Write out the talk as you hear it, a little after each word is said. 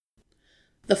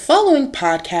The following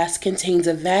podcast contains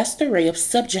a vast array of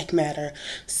subject matter,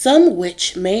 some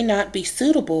which may not be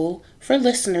suitable for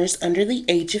listeners under the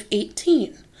age of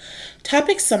 18.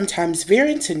 Topics sometimes veer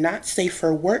into not safe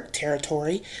for work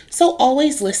territory, so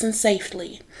always listen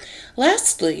safely.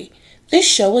 Lastly, this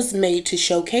show is made to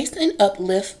showcase and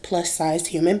uplift plus-size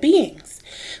human beings.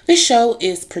 The show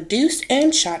is produced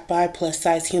and shot by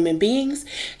plus-size human beings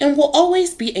and will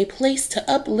always be a place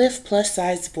to uplift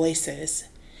plus-size voices.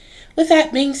 With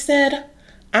that being said,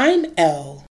 I'm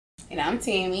Elle. And I'm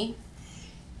Tammy.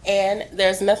 And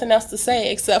there's nothing else to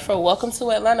say except for welcome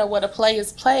to Atlanta, where the play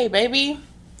is play, baby.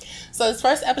 So this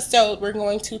first episode, we're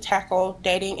going to tackle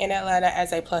dating in Atlanta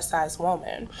as a plus-size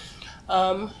woman.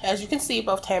 As you can see,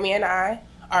 both Tammy and I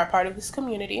are a part of this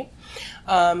community.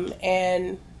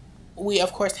 And we,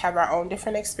 of course, have our own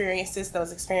different experiences.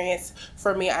 Those experiences,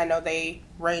 for me, I know they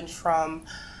range from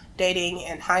dating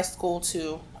in high school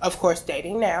to, of course,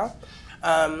 dating now.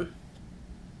 I'm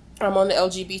on the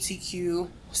LGBTQ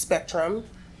spectrum.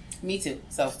 Me too.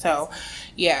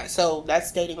 So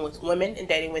that's dating with women and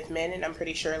dating with men. And I'm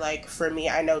pretty sure, like, for me,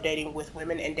 I know dating with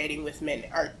women and dating with men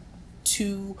are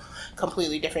two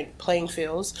completely different playing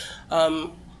fields. I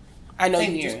know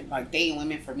Same here. Like, dating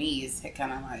women for me is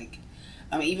kind of like,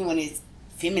 I mean, even when it's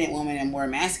feminine woman and more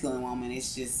masculine woman,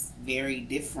 it's just very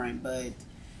different, but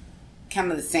kind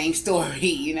of the same story,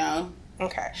 you know?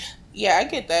 Okay. Yeah, I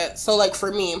get that. So, like, for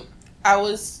me, I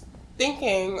was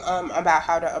thinking about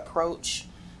how to approach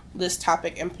this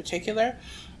topic in particular.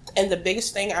 And the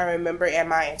biggest thing I remember in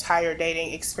my entire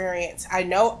dating experience, I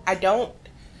know I don't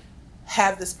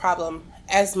have this problem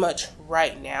as much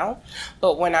right now,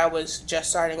 but when I was just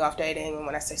starting off dating, and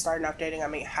when I say starting off dating, I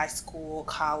mean high school,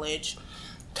 college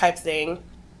type thing,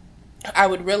 I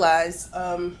would realize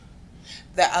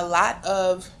that a lot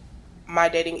of my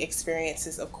dating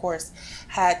experiences, of course,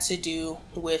 had to do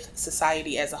with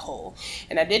society as a whole.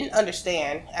 And I didn't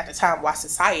understand at the time why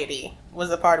society was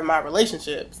a part of my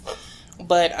relationships.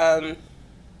 But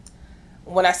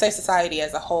when I say society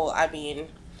as a whole, I mean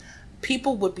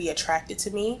people would be attracted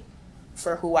to me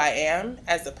for who I am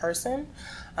as a person.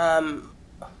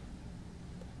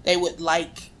 They would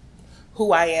like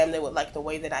who I am. They would like the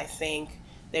way that I think.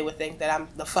 They would think that I'm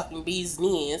the fucking bee's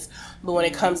knees. But when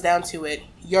it comes down to it,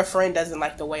 your friend doesn't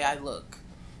like the way I look.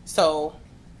 So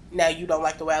now you don't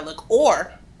like the way I look.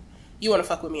 Or you want to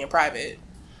fuck with me in private.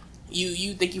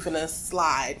 You think you finna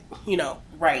slide, you know.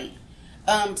 Right.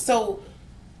 So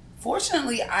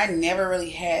fortunately, I never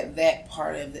really had that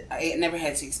part of it. I never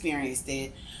had to experience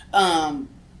that.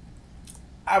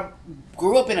 I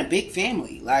grew up in a big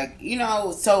family. Like, you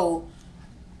know, so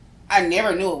I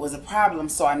never knew it was a problem,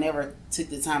 so I never took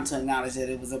the time to acknowledge that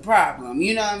it was a problem.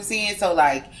 You know what I'm saying? So,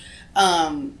 like,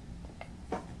 and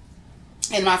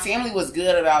my family was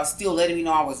good about still letting me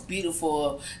know I was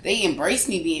beautiful. They embraced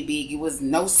me being big. It was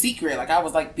no secret. Like, I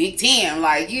was, like, Big Tam.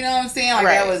 Like, you know what I'm saying? Like,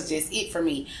 That was just it for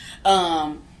me.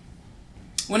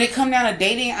 When it come down to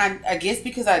dating, I guess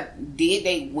because I did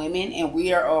date women and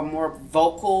we are more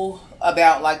vocal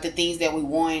about, like, the things that we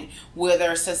want,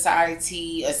 whether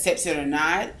society accepts it or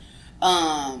not.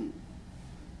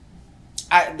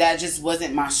 That just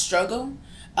wasn't my struggle.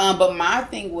 But my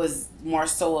thing was more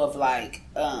so of like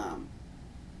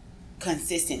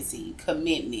consistency,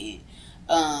 commitment,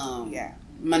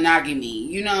 monogamy.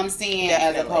 You know what I'm saying?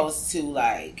 Definitely. As opposed to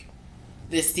like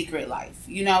the secret life.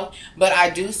 You know. But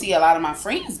I do see a lot of my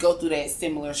friends go through that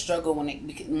similar struggle when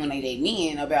they date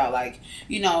men about like,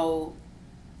 you know.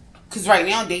 Because right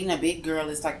now, dating a big girl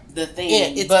is like the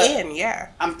thing. Yeah.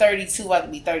 I'm 32, about to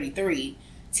be 33.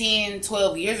 10,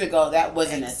 12 years ago, that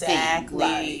wasn't a thing.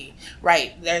 Exactly.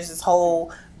 Right. There's this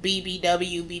whole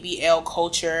BBW, BBL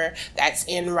culture that's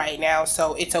in right now,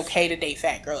 so it's okay to date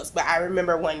fat girls. But I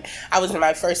remember when I was in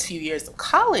my first few years of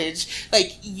college,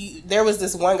 like, there was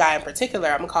this one guy in particular,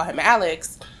 I'm going to call him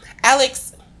Alex.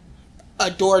 Alex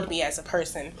adored me as a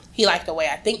person. He liked the way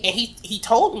I think, and he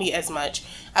told me as much.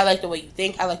 I like the way you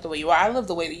think, I like the way you are, I love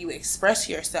the way that you express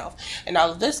yourself and all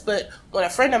of this. But when a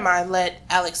friend of mine let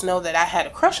Alex know that I had a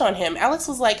crush on him, Alex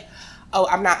was like, oh,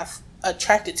 I'm not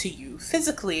attracted to you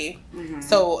physically,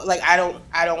 so like I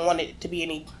don't want it to be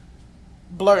any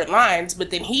blurred lines. But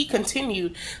then he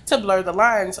continued to blur the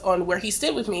lines on where he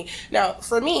stood with me. Now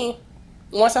for me,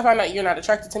 once I find out you're not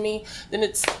attracted to me, then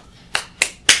it's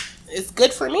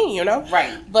good for me, you know?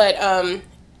 Right. But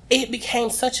it became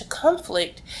such a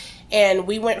conflict, and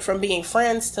we went from being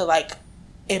friends to like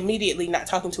immediately not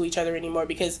talking to each other anymore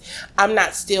because I'm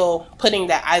not still putting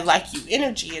that I like you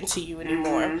energy into you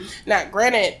anymore. Now,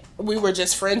 granted, we were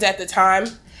just friends at the time,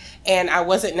 and I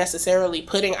wasn't necessarily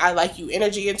putting I like you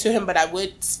energy into him, but I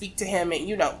would speak to him,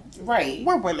 and right,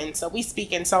 we're women, so we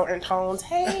speak in certain tones.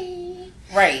 Hey,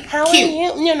 right, how cute.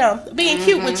 are you? Being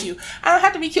cute with you. I don't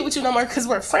have to be cute with you no more because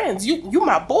we're friends. You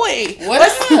my boy.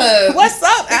 What's up? What's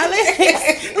up,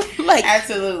 Alex? Like,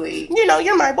 absolutely.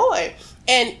 You're my boy,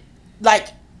 and like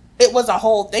it was a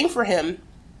whole thing for him.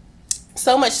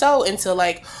 So much so until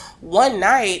like one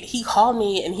night he called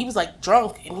me and he was like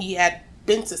drunk and he had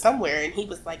been to somewhere and he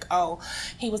was like, I'm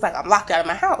locked out of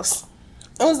my house.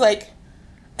 I was like,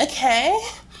 okay.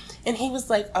 And he was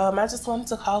like, I just wanted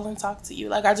to call and talk to you.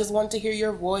 Like, I just wanted to hear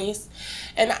your voice.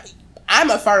 And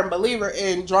I'm a firm believer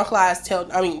in drunk tongues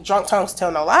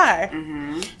tell no lie.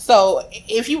 Mm-hmm. So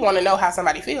if you want to know how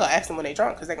somebody feels, ask them when they're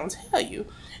drunk because they're going to tell you.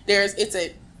 It's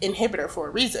a inhibitor for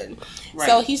a reason. Right.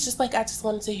 So he's just like, I just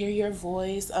wanted to hear your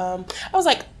voice. I was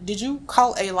like, did you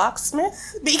call a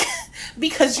locksmith?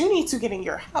 Because you need to get in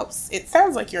your house. It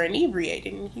sounds like you're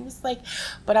inebriated. And he was like,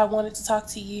 but I wanted to talk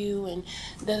to you and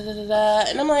da da da da.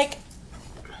 And I'm like,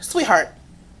 sweetheart,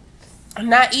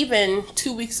 not even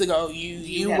 2 weeks ago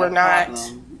you were not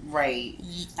problem. Right.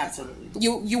 Absolutely.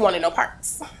 You wanted no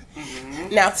parts.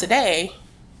 Mm-hmm. Now today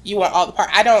you want all the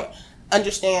parts. I don't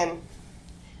understand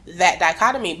that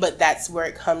dichotomy, but that's where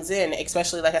it comes in,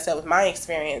 especially like I said with my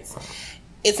experience.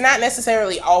 It's not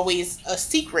necessarily always a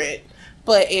secret,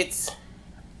 but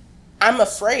I'm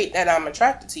afraid that I'm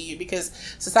attracted to you because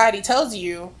society tells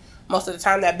you most of the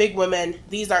time that big women,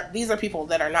 these are people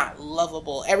that are not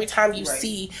lovable. Every time you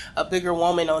see a bigger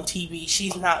woman on TV,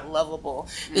 she's not lovable.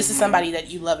 This is somebody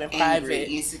that you love in private.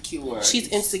 Insecure. She's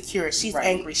insecure. She's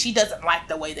angry. She doesn't like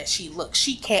the way that she looks.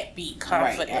 She can't be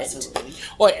confident. Right, absolutely.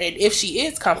 Or if she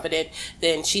is confident,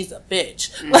 then she's a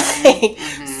bitch.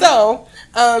 So,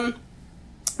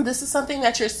 this is something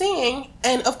that you're seeing.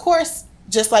 And of course,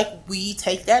 just like we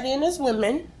take that in as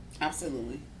women.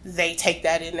 Absolutely. They take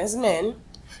that in as men.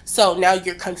 So now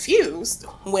you're confused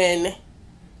when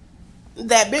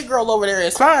that big girl over there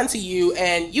is fine to you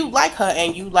and you like her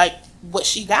and you like what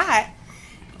she got.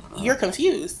 You're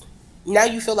confused. Now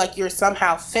you feel like you're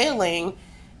somehow failing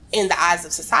in the eyes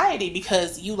of society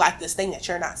because you like this thing that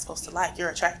you're not supposed to like. You're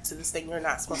attracted to this thing you're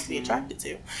not supposed to be attracted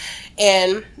to.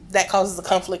 And that causes a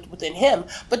conflict within him.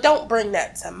 But don't bring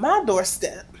that to my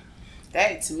doorstep.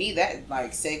 That, to me, that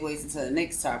like segues into the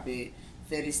next topic.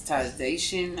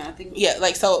 Fetishization, I think. Yeah,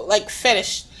 like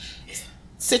fetish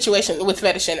situation with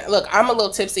fetishing. Look, I'm a little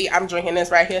tipsy. I'm drinking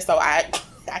this right here, so I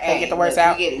can't get the words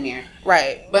out. You get in there.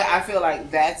 Right. But I feel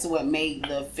like that's what made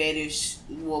the fetish,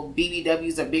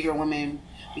 BBWs or bigger women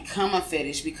become a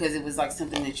fetish because it was like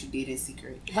something that you did in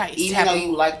secret. Right. Even though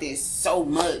you liked it so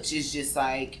much, it's just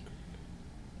like,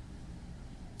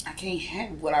 I can't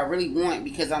have what I really want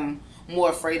because I'm more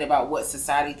afraid about what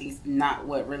society thinks, not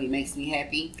what really makes me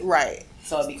happy. Right.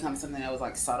 So it becomes something that was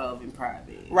like thought of in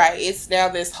private. Right. It's now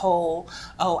this whole,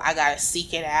 I gotta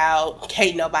seek it out,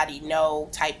 can't nobody know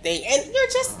type thing. And you're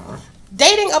just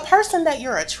dating a person that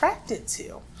you're attracted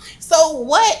to. So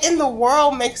what in the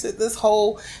world makes it this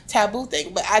whole taboo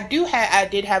thing? But I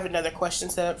did have another question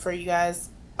set up for you guys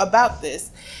about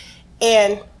this.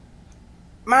 And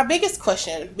my biggest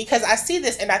question, because I see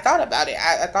this and I thought about it.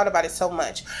 I thought about it so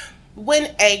much.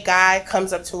 When a guy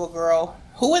comes up to a girl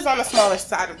who is on the smaller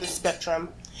side of the spectrum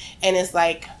and is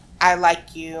like, I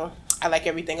like you, I like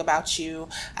everything about you,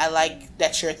 I like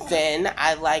that you're thin,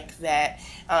 I like that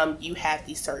you have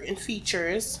these certain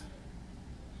features,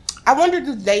 I wonder,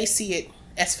 do they see it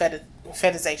as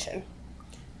fetishization?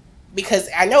 Because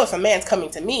I know if a man's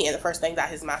coming to me and the first thing out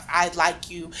his mouth, I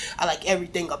like you, I like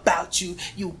everything about you,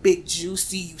 you big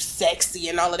juicy, you sexy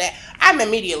and all of that, I'm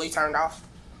immediately turned off.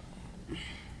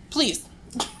 Please.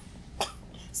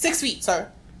 6 feet, sir.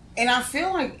 And I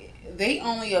feel like they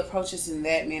only approach us in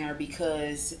that manner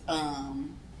because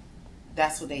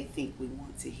that's what they think we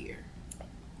want to hear.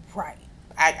 Right.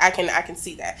 I can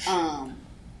see that.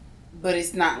 But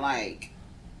it's not like,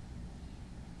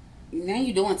 now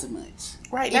you're doing too much.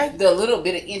 Right. If the little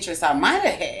bit of interest I might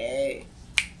have had.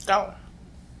 Don't.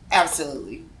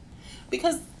 Absolutely.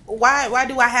 Because why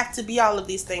do I have to be all of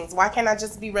these things? Why can't I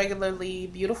just be regularly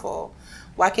beautiful?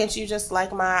 Why can't you just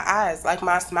like my eyes, like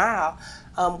my smile?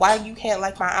 Why you can't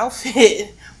like my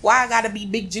outfit? Why I gotta be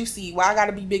big juicy? Why I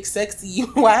gotta be big sexy?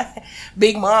 Why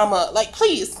big mama? Like,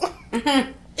 please.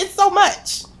 It's so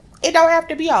much. It don't have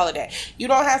to be all of that. You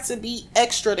don't have to be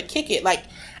extra to kick it. Like,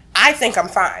 I think I'm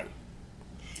fine.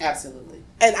 Absolutely.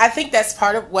 And I think that's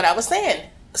part of what I was saying.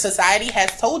 Society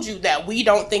has told you that we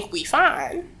don't think we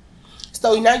fine.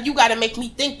 So now you gotta make me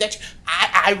think that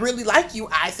I really like you.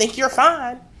 I think you're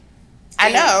fine.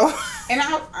 I know. And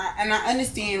I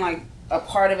understand, like, a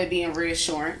part of it being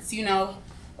reassurance,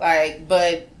 Like,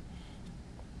 but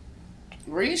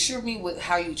reassure me with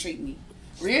how you treat me.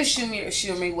 Reassure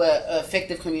me with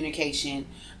effective communication.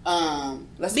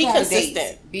 Let's be go on consistent.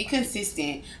 dates. Be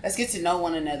consistent. Let's get to know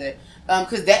one another.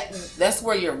 Because that's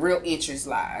where your real interest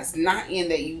lies. Not in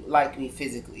that you like me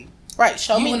physically. Right.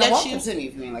 Show me that welcome to me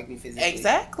if you ain't like me physically.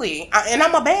 Exactly. And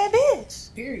I'm a bad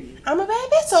bitch. Period. I'm a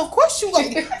bad bitch. So of course you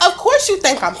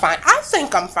think I'm fine. I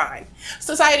think I'm fine.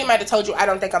 Society might have told you I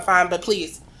don't think I'm fine, but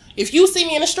please, if you see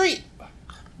me in the street,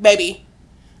 baby,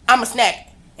 I'm a snack.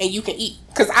 And you can eat.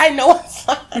 Because I know I'm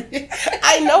fine.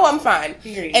 I know I'm fine.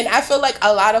 Period. And I feel like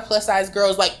a lot of plus size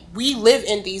girls, like, we live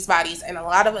in these bodies. And a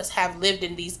lot of us have lived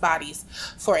in these bodies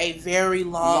for a very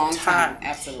long time.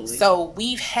 Absolutely. So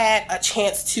we've had a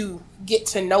chance to get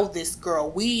to know this girl.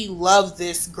 We love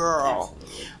this girl.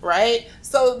 Absolutely. Right?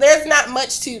 So there's not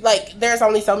much to, like, there's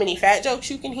only so many fat jokes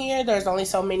you can hear. There's only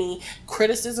so many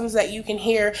criticisms that you can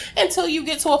hear until you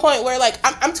get to a point where, like,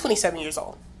 I'm 27 years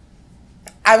old.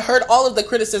 I've heard all of the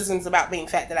criticisms about being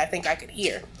fat that I think I could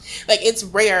hear. Like, it's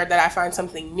rare that I find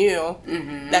something new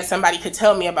that somebody could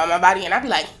tell me about my body, and I'd be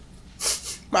like,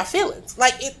 my feelings.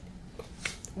 Like,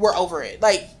 we're over it.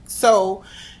 Like, so,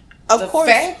 of course.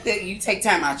 The fact that you take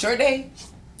time out your day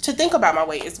to think about my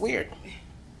weight is weird.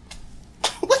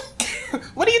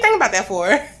 What do you think about that for?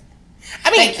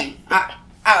 I mean, thank you.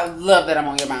 I love that I'm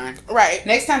on your mind. Right.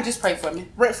 Next time, just pray for me.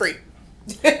 Rent free.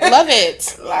 Love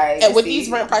it. Like, and with these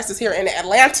rent prices here in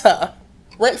Atlanta,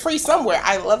 rent free somewhere,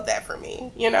 I love that for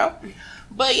me, you know?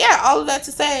 But yeah, all of that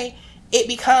to say, it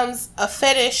becomes a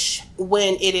fetish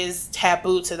when it is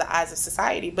taboo to the eyes of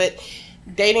society. But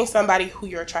dating somebody who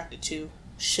you're attracted to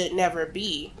should never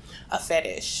be a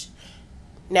fetish.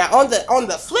 Now, on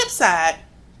the flip side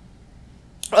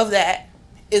of that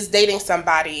is dating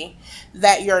somebody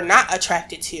that you're not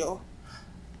attracted to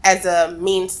as a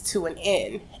means to an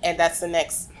end. And that's the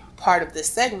next part of this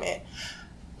segment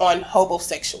on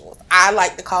hobosexuals. I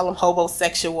like to call them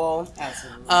hobosexual.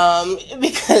 Absolutely.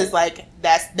 Because, like,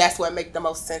 that's what makes the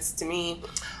most sense to me.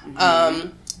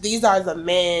 These are the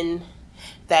men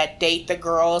that date the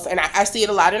girls. And I see it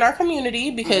a lot in our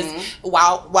community because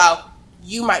while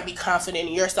you might be confident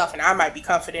in yourself and I might be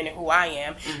confident in who I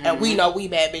am, and we know we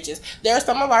bad bitches, there are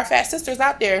some of our fat sisters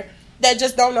out there that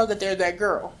just don't know that they're that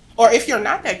girl. Or if you're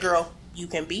not that girl, you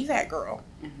can be that girl.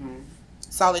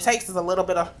 So all it takes is a little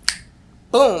bit of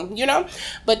boom, you know?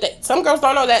 But some girls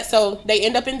don't know that, so they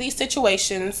end up in these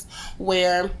situations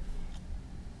where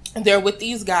they're with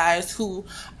these guys who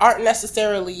aren't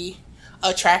necessarily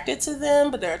attracted to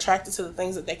them, but they're attracted to the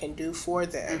things that they can do for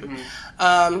them.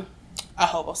 A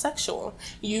homosexual.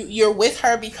 You're with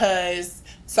her because...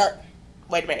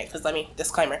 wait a minute, because let me...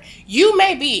 Disclaimer. You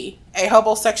may be a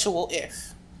homosexual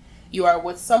if you are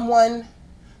with someone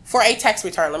for a tax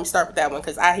return. Let me start with that one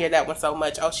because I hear that one so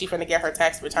much. Oh, she finna get her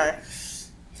tax return.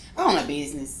 I own a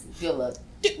business. Good luck.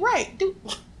 Right.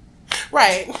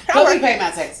 Right. I pay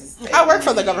my taxes. I work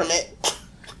for the government.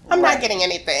 I'm not getting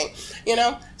anything, you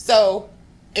know? So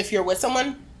if you're with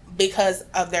someone because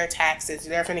of their taxes,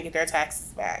 they're finna get their taxes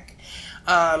back.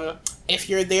 If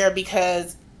you're there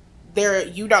because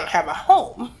you don't have a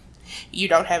home. You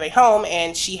don't have a home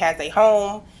and she has a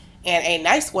home. And a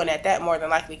nice one at that, more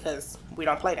than likely, because we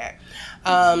don't play that.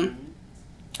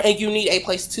 And you need a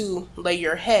place to lay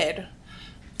your head.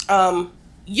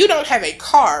 You don't have a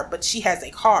car, but she has a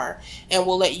car. And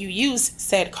will let you use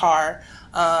said car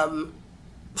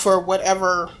for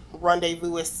whatever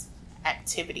rendezvous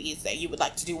activities that you would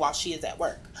like to do while she is at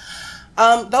work.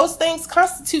 Those things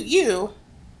constitute you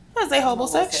as a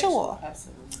homosexual.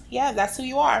 Absolutely. Yeah, that's who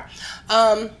you are.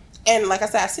 And like I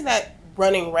said, I see that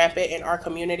running rampant in our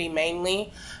community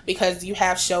mainly because you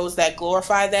have shows that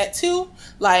glorify that too,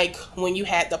 like when you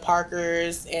had the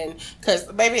Parkers, and because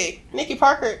baby Nikki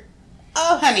Parker,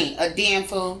 oh honey, a damn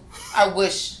fool. I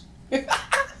wish.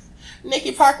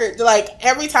 Nikki Parker, like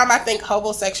every time I think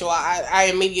homosexual,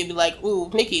 I immediately be like, ooh,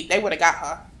 Nikki, they would have got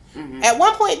her. At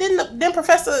one point, didn't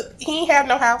Professor, he ain't have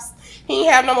no house, he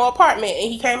ain't have no more apartment, and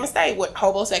he came and stayed with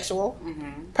homosexual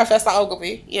Professor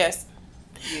Ogilvy. Yes.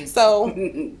 So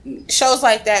shows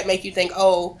like that make you think,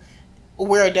 oh,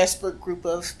 we're a desperate group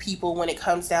of people when it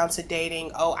comes down to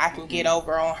dating. Oh, I can get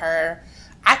over on her.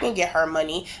 I can get her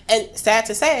money. And sad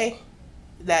to say,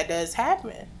 that does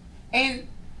happen. And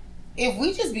if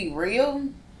we just be real,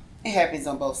 it happens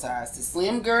on both sides. The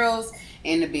slim girls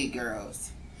and the big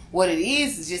girls. What it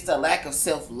is just a lack of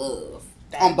self-love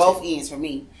on both ends for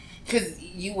me. Because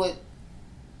you would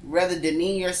rather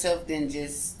demean yourself than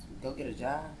just go get a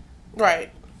job.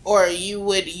 Right. Or you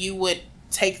would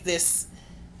take this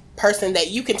person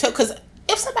that you can tell, because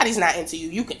if somebody's not into you,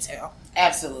 you can tell.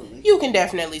 Absolutely. You can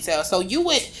definitely tell. So you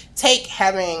would take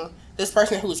having this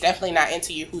person who's definitely not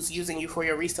into you, who's using you for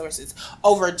your resources,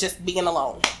 over just being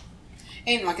alone.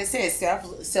 And like I said,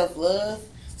 self-love,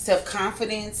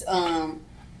 self-confidence. And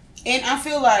I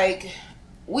feel like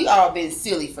we all been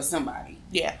silly for somebody.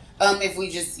 Yeah. If we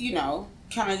just,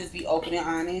 kind of just be open and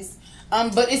honest.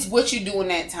 But it's what you do in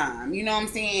that time. You know what I'm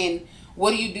saying?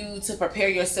 What do you do to prepare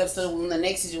yourself so when the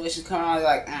next situation comes on, you're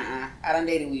like, I done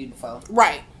dated with you before.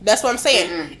 Right. That's what I'm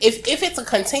saying. If it's a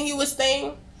continuous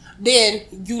thing, then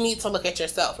you need to look at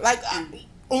yourself. Like,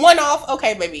 one off,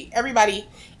 okay, baby. Everybody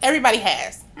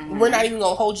has. We're not even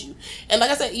going to hold you. And like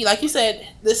I said, like you said,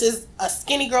 this is a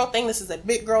skinny girl thing. This is a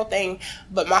big girl thing.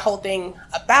 But my whole thing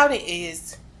about it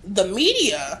is the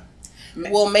media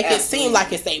will make it seem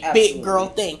like it's a big girl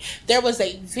thing. There was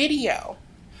a video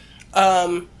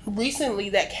recently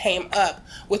that came up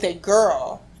with a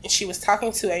girl, and she was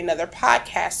talking to another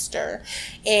podcaster,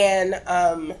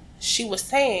 and she was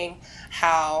saying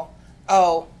how,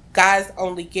 guys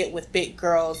only get with big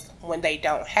girls when they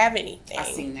don't have anything. I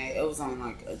seen that. It was on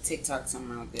like a TikTok,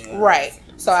 something like that. Right.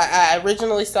 So I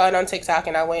originally saw it on TikTok,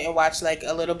 and I went and watched like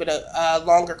a little bit of a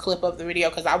longer clip of the video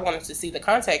because I wanted to see the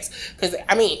context. Because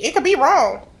I mean, it could be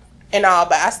wrong and all,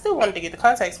 but I still wanted to get the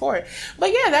context for it. But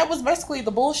yeah, that was basically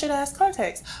the bullshit ass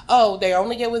context. Oh, they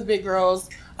only get with big girls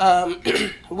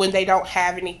when they don't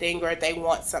have anything or they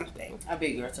want something. A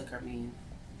big girl took her man.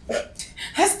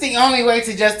 That's the only way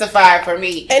to justify it for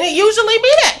me. And it usually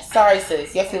be that. Sorry,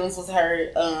 sis. Your feelings was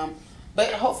hurt.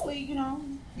 But hopefully,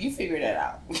 you figure that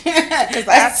out. Because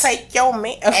I take your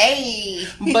man. Hey.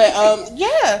 But,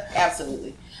 yeah.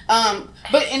 Absolutely.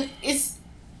 It's...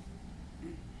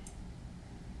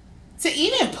 To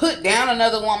even put down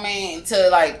another woman,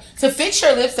 to fix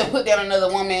your lips and put down another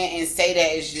woman and say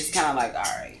that is just kind of like,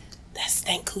 all right. That's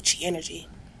stank coochie energy.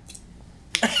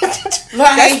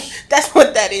 Like, that's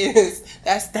what that is.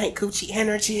 That's stank coochie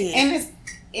energy. And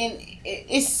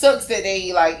it sucks that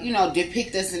they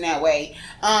depict us in that way.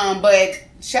 But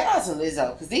shout out to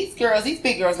Lizzo, because these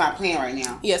big girls not playing right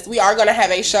now. Yes, we are gonna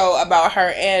have a show about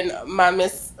her and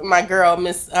my girl,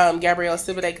 Miss Gabrielle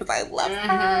Sibade, because I love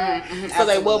her. So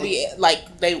they will be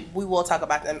we will talk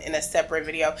about them in a separate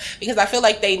video, because I feel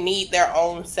like they need their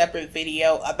own separate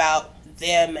video about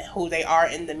them, who they are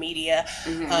in the media,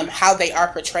 how they are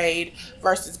portrayed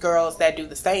versus girls that do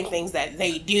the same things that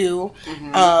they do,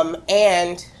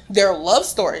 and their love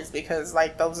stories, because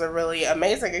those are really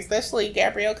amazing, especially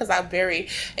Gabrielle, because I'm very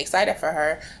excited for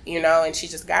her, and she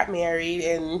just got married,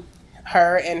 and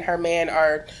her and her man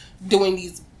are doing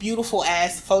these beautiful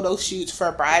ass photo shoots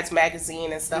for Brides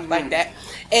magazine and stuff like that.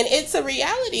 And it's a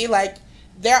reality,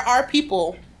 there are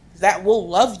people that will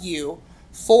love you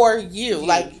for you.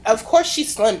 Of course she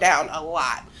slimmed down a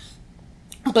lot,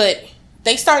 but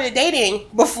they started dating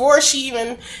before she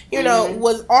even,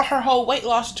 was on her whole weight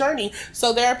loss journey.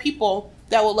 So there are people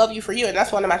that will love you for you, and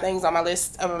that's one of my things on my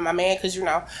list of my man, because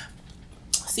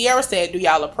Sierra said, do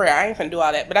y'all a prayer. I ain't finna do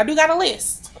all that, but I do got a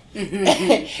list.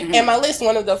 And my list,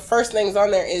 one of the first things on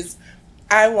there is,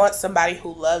 I want somebody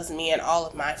who loves me in all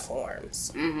of my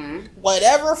forms.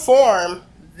 Whatever form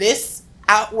this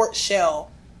outward shell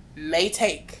may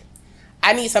take,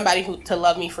 I need somebody to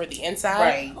love me for the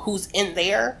inside, who's in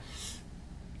there.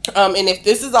 And if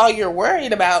this is all you're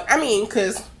worried about,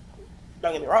 because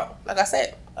don't get me wrong, like I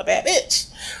said, a bad bitch,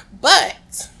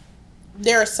 but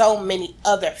there are so many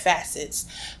other facets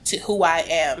to who I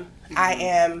am. I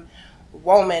am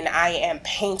woman, I am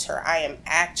painter, I am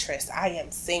actress, I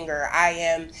am singer, I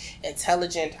am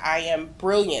intelligent, I am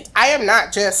brilliant. I am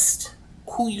not just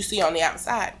who you see on the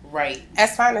outside. Right.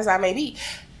 As fine as I may be,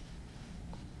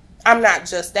 I'm not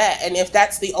just that. And if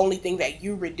that's the only thing that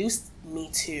you reduce me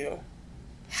to,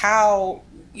 how...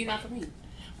 You're not for me.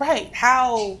 Right.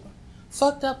 How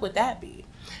fucked up would that be?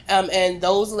 And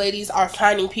those ladies are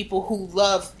finding people who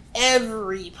love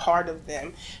every part of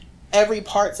them, every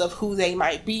parts of who they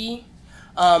might be.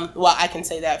 Well, I can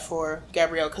say that for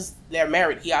Gabrielle, because they're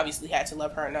married. He obviously had to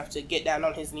love her enough to get down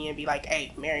on his knee and be like,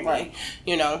 hey, marry me. Right.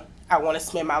 I want to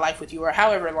spend my life with you, or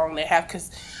however long they have,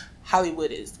 because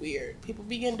Hollywood is weird. People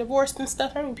be getting divorced and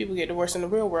stuff. People get divorced in the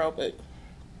real world, but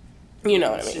you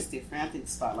know what I mean. It's just different. I think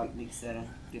the spotlight makes that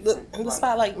different. The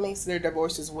spotlight makes their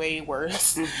divorces way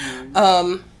worse.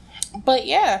 But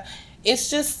yeah, it's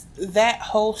just that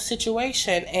whole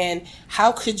situation, and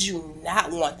how could you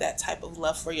not want that type of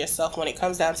love for yourself when it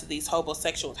comes down to these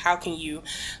homosexuals? How can you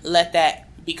let that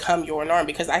become your norm?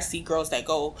 Because I see girls that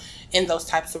go in those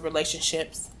types of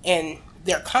relationships and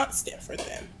they're constant for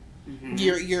them. Mm-hmm.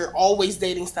 You're always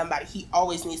dating somebody. He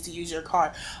always needs to use your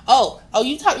car. Oh,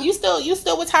 you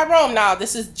still with Tyrone? No,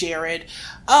 this is Jared.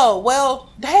 Oh, well,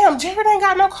 damn, Jared ain't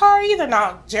got no car either.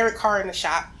 No, Jared car in the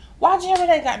shop. Why Jared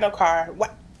ain't got no car?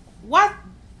 Why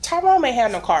Tyrone may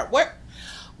have no car? Where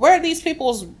are these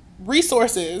people's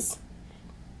resources?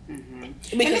 Mm-hmm.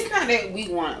 And it's not that we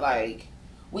want, like,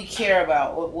 we care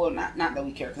about, well, not that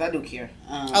we care, because I do care.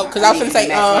 Because I was going to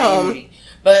say,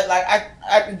 but, like,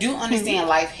 I do understand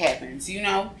life happens, you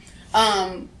know?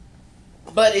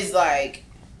 But it's like,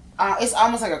 it's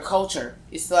almost like a culture.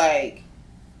 It's like,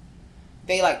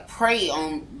 they, like, prey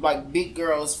on, like, big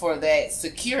girls for that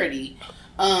security.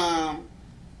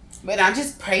 But I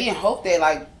just pray and hope that,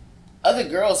 like, other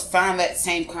girls find that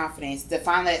same confidence, to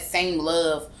find that same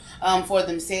love for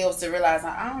themselves, to realize,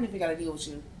 like, I don't even got to deal with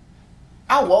you.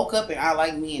 I woke up and I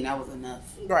like me, and that was enough.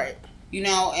 Right. You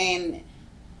know, and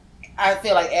I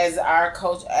feel like as our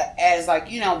coach, as, like,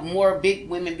 you know, more big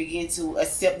women begin to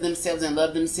accept themselves and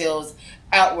love themselves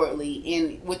outwardly,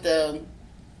 and with the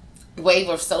wave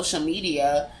of social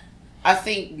media, I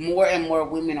think more and more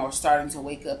women are starting to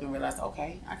wake up and realize,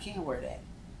 okay, I can wear that.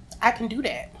 I can do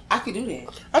that. I can do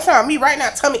that. I'm telling me right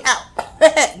now, tummy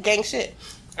out. Gang shit.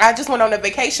 I just went on a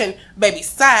vacation, baby,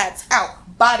 sides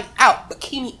out, body out,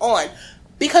 bikini on.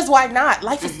 Because why not?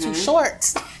 Life is too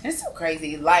short. It's so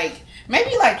crazy. Like,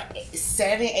 maybe like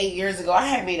 7-8 years ago, I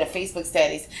had made a Facebook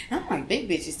status, and I'm like, big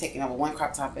bitch is taking over one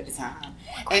crop top at a time.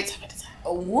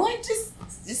 One,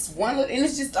 just one, and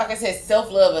it's just, like I said,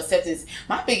 self-love, acceptance.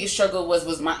 My biggest struggle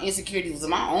was my insecurities, was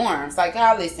my arms. Like,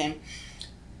 God, listen,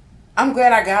 I'm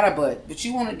glad I got a butt, but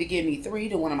you wanted to give me 3,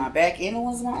 the one on my back and the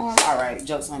ones on my arm. All right,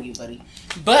 joke's on you, buddy.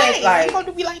 But hey, like, you going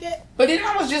to be like that? But then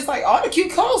I was just like, all the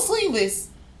cute clothes sleeveless.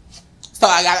 So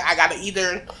I gotta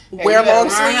either wear long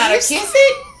sleeves. Learn how to kiss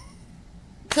it,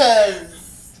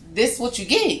 cause this what you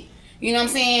get. You know what I'm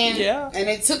saying? Yeah. And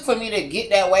it took for me to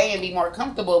get that way and be more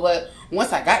comfortable, but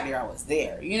once I got there, I was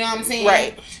there. You know what I'm saying?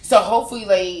 Right. So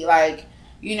hopefully, like,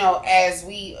 you know, as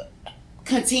we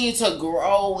continue to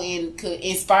grow and could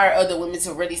inspire other women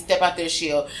to really step out their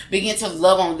shell, begin to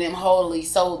love on them wholly,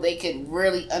 so they could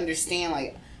really understand,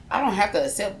 like, I don't have to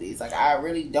accept these. Like, I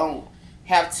really don't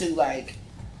have to, like,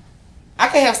 I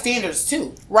can have standards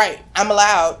too. Right. I'm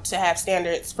allowed to have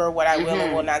standards for what I will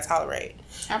and will not tolerate.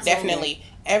 Absolutely. Definitely.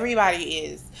 Everybody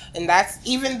is. And that's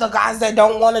even the guys that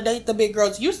don't want to date the big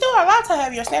girls. You still are allowed to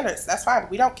have your standards. That's fine.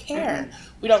 We don't care.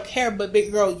 We don't care. But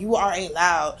big girl, you are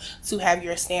allowed to have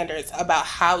your standards about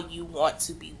how you want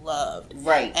to be loved.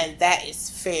 Right. And that is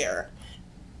fair.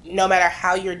 No matter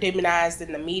how you're demonized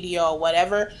in the media or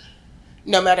whatever,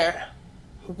 no matter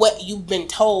what you've been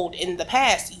told in the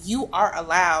past, you are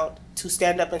allowed to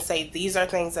stand up and say, these are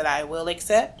things that I will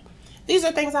accept. These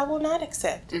are things I will not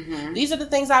accept. These are the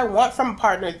things I want from a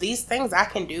partner. These things I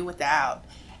can do without.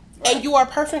 Right. And you are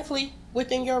perfectly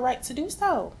within your right to do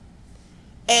so.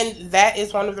 And that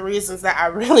is one of the reasons that I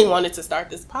really wanted to start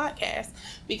this podcast.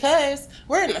 Because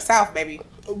we're in the South, baby.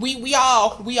 We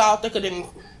all thicker than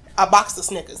a box of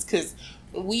Snickers. Because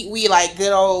we like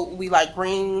good old, we like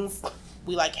greens.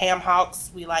 We like ham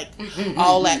hocks. We like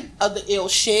all that other ill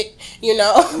shit, you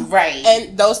know? Right.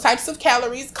 And those types of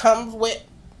calories come with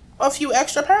a few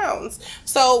extra pounds.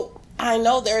 So I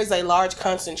know there is a large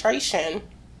concentration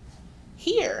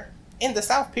here in the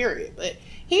South, period. But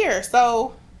here,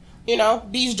 so, you know,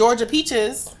 these Georgia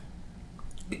peaches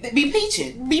be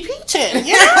peaching.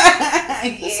 Yeah.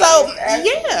 So,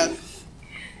 yeah.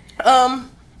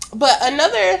 But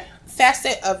another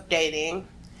facet of dating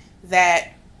that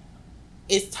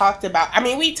is talked about. I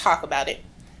mean, we talk about it,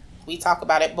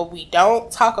 but we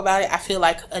don't talk about it, I feel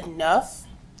like, enough.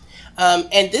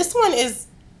 And this one is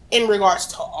in regards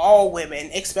to all women,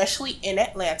 especially in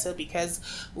Atlanta, because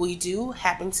we do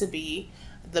happen to be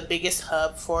the biggest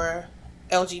hub for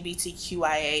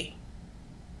LGBTQIA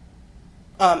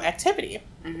activity.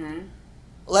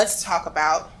 Let's talk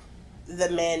about the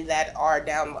men that are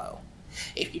down low.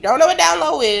 If you don't know what down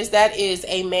low is, that is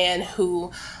a man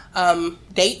who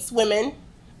dates women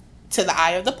to the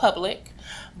eye of the public,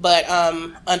 but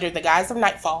under the guise of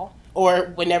nightfall, or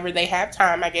whenever they have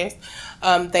time, I guess.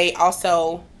 They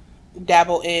also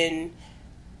dabble in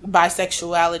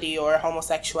bisexuality or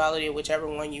homosexuality, whichever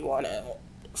one you want to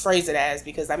phrase it as,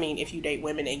 because, I mean, if you date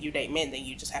women and you date men, then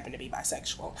you just happen to be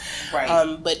bisexual.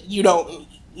 Right. But you don't,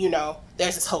 you know,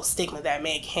 there's this whole stigma that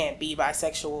men can't be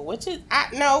bisexual, which is,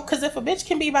 no, because if a bitch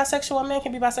can be bisexual, a man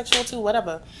can be bisexual too,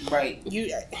 whatever. Right.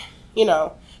 You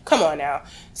know, come on now.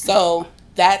 So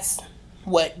that's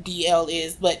what DL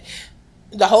is. But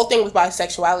the whole thing with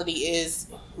bisexuality is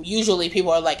usually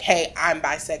people are like, hey, I'm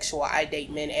bisexual. I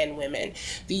date men and women.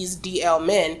 These DL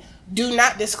men do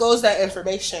not disclose that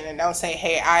information and don't say,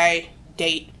 hey, I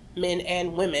date men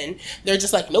and women. They're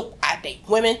just like, nope, I date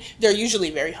women. They're usually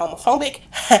very homophobic.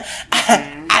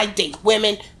 I date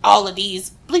women. All of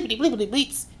these bleepity bleepity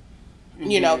bleeps.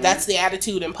 You know, that's the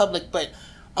attitude in public, but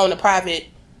on the private,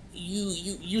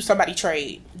 you somebody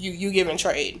trade. You giving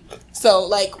trade. So,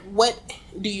 like, what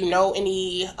do you know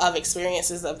any of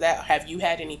experiences of that? Have you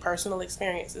had any personal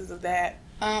experiences of that?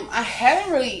 I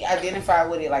haven't really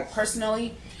identified with it, like,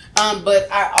 personally, but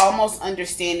I almost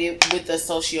understand it with the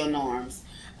social norms.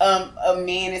 A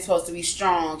man is supposed to be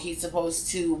strong. He's supposed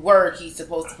to work. He's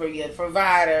supposed to be a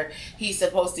provider. He's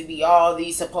supposed to be all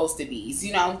these supposed to be's,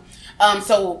 you know?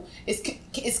 So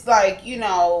it's like, you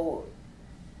know,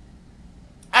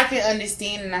 I can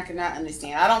understand and I cannot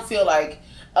understand. I don't feel like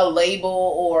a label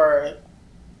or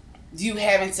you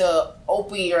having to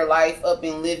open your life up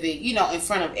and live it, you know, in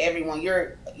front of everyone.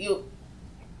 You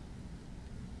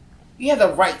have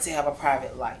the right to have a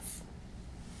private life.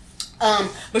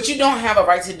 But you don't have a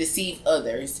right to deceive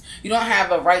others. You don't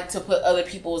have a right to put other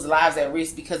people's lives at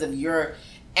risk because of your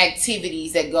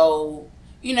activities that go,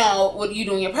 you know, what you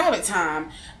do in your private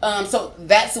time. So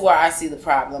that's where I see the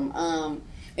problem.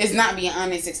 It's not being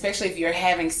honest, especially if you're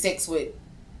having sex with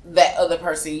that other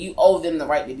person. You owe them the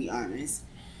right to be honest.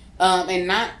 And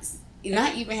not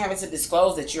even having to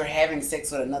disclose that you're having sex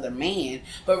with another man,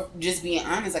 but just being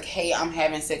honest, like, hey, I'm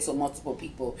having sex with multiple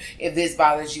people. If this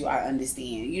bothers you, I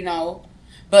understand, you know?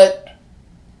 But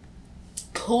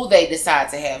who they decide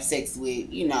to have sex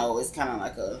with, you know, is kind of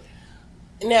like a...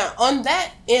 Now, on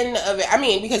that end of it, I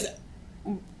mean, because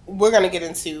we're going to get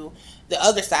into the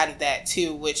other side of that,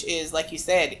 too, which is, like you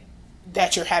said,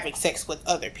 that you're having sex with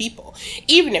other people.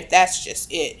 Even if that's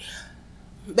just it.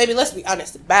 Baby, let's be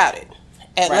honest about it.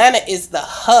 Atlanta is the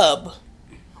hub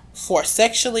for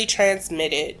sexually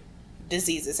transmitted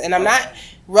diseases. And I'm not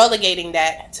relegating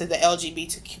that to the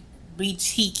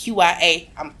LGBTQIA,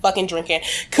 I'm fucking drinking,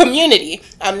 community.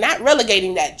 I'm not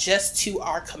relegating that just to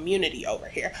our community over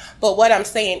here. But what I'm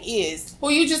saying is...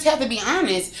 Well, you just have to be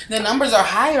honest. The numbers are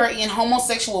higher in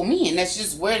homosexual men. That's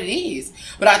just where it is.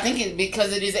 But I think it's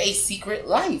because it is a secret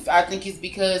life. I think it's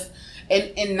because...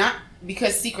 And not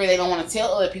because secret they don't want to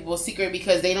tell other people. Secret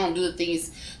because they don't do the things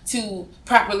to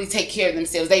properly take care of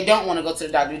themselves. They don't want to go to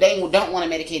the doctor. They don't want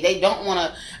to medicate. They don't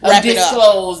want to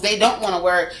disclose. They don't want to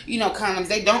wear, you know, condoms.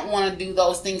 They don't want to do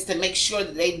those things to make sure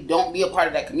that they don't be a part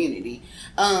of that community.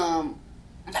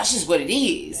 That's just what it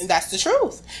is. And that's the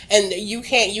truth. And you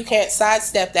can't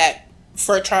sidestep that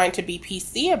for trying to be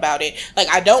PC about it. Like,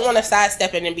 I don't want to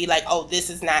sidestep it and be like, oh, this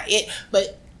is not it.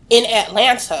 But in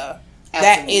Atlanta...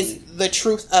 Absolutely. That is the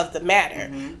truth of the matter.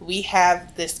 Mm-hmm. We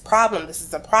have this problem. This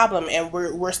is a problem, and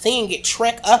we're seeing it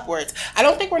trek upwards. I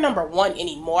don't think we're number one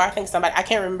anymore. I think I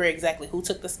can't remember exactly who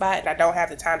took the spot, and I don't have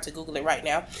the time to Google it right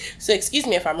now. So excuse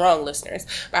me if I'm wrong, listeners.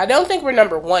 But I don't think we're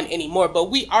number one anymore, but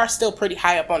we are still pretty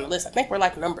high up on the list. I think we're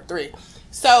like number 3.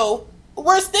 So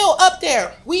we're still up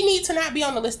there. We need to not be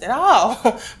on the list at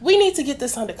all. We need to get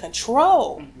this under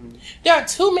control. Mm-hmm. There are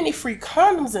too many free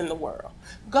condoms in the world.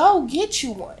 Go get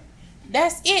you one.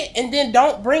 That's it. And then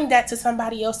don't bring that to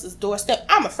somebody else's doorstep.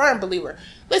 I'm a firm believer.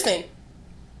 Listen,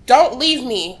 don't leave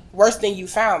me worse than you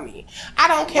found me. I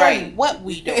don't care what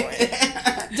we doing.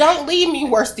 Don't leave me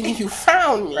worse than you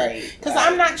found me. Because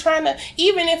I'm not trying to,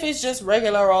 even if it's just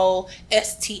regular old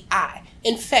STI,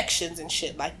 infections and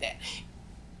shit like that.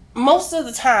 Most of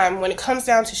the time, when it comes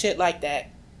down to shit like that,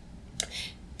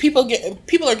 people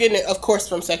are getting it, of course,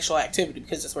 from sexual activity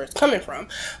because that's where it's coming from.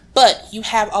 But you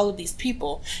have all of these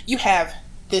people. You have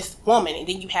this woman, and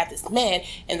then you have this man,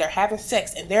 and they're having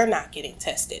sex, and they're not getting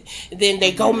tested. And then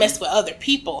they go mess with other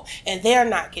people, and they're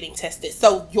not getting tested.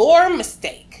 So your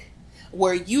mistake,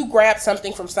 where you grabbed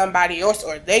something from somebody else,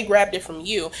 or they grabbed it from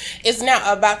you, is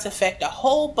now about to affect a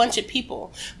whole bunch of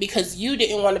people because you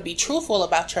didn't want to be truthful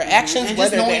about your actions. And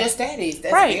just knowing your status.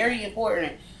 That's very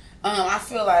important. I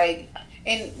feel like...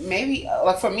 And maybe,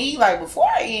 like, for me, like, before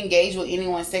I engage with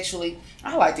anyone sexually,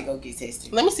 I like to go get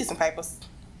tested. Let me see some papers.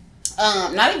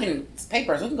 Not even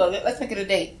papers. We can go, let's make it a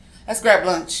date. Let's grab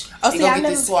lunch. Oh, see, go get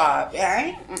this swab.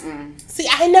 Yeah, See,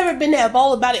 I ain't never been that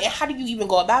bold about it. And how do you even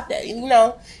go about that? You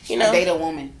know. I date a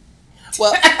woman.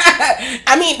 Well,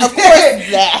 I mean, of course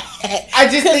that. I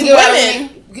just think about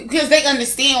it. Because they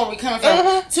understand where we're coming from.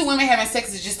 Mm-hmm. 2 women having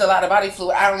sex is just a lot of body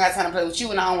fluid. I don't got time to play with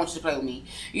you, and I don't want you to play with me.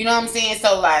 You know what I'm saying?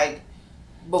 So, like,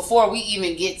 before we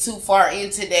even get too far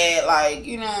into that, like,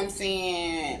 you know what I'm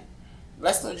saying,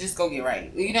 let's just go get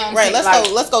right. You know what I'm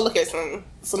saying? Let's go look at some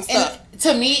stuff. And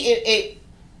to me, it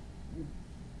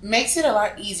makes it a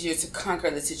lot easier to conquer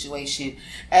the situation,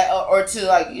 or to,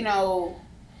 like, you know,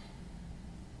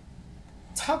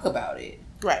 talk about it.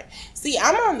 Right. See,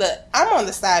 I'm on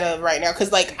the side of right now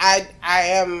because like I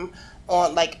am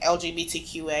on like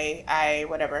LGBTQA,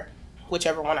 whatever,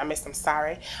 whichever one I missed. I'm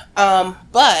sorry.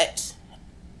 But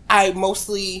I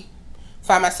mostly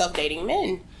find myself dating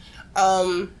men.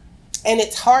 And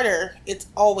it's harder. It's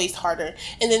always harder.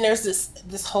 And then there's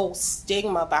this whole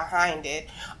stigma behind it.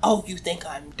 Oh, you think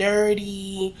I'm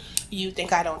dirty? You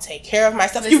think I don't take care of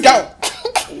myself? Listen, you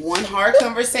don't. One hard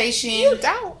conversation. You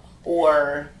don't.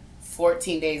 Or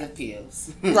 14 days of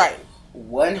pills. Right.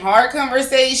 One hard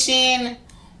conversation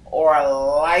or a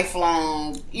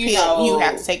lifelong, you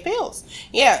have to take pills.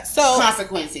 Yeah. So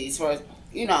consequences for,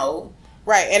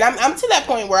 Right. And I'm to that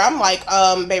point where I'm like,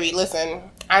 baby, listen,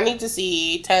 I need to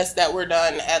see tests that were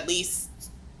done at least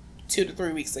 2 to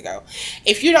 3 weeks ago.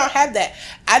 If you don't have that,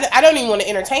 I don't even want to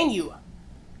entertain you.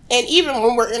 And even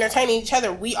when we're entertaining each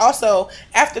other, we also,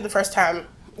 after the first time,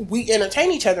 we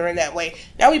entertain each other in that way.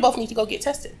 Now we both need to go get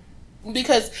tested.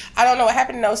 Because I don't know what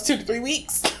happened in those 2 to 3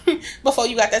 weeks before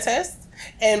you got that test.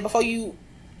 And before you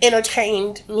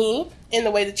entertained me in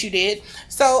the way that you did.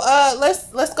 So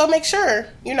let's go make sure,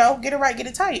 get it right, get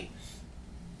it tight.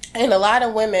 And a lot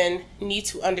of women need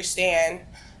to understand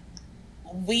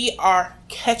we are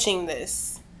catching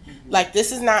this. Like,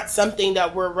 this is not something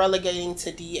that we're relegating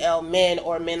to DL men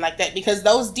or men like that, because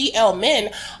those DL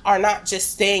men are not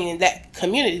just staying in that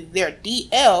community. They're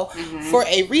DL for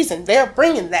a reason. They're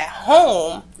bringing that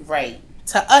home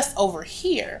to us over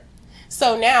here.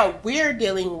 So now we're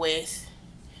dealing with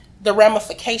the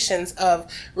ramifications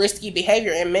of risky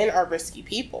behavior, and men are risky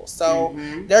people. So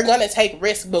they're going to take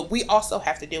risks, but we also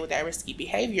have to deal with that risky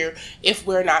behavior if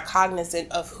we're not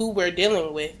cognizant of who we're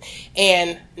dealing with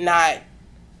and not,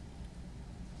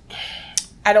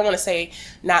 I don't want to say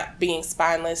not being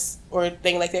spineless or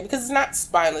thing like that, because it's not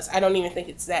spineless. I don't even think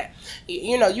it's that.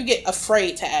 You get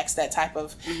afraid to ask that type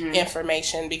of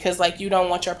information because, like, you don't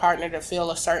want your partner to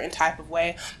feel a certain type of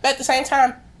way. But at the same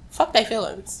time, fuck their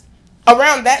feelings.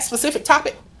 Around that specific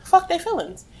topic, fuck their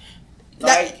feelings.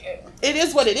 It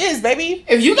is what it is, baby.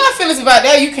 If you got feelings about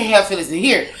that, you can have feelings in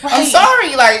here. Right. I'm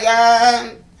sorry,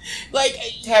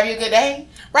 have you a good day?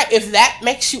 Right. If that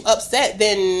makes you upset,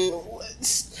 then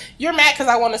you're mad because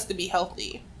I want us to be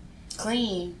healthy,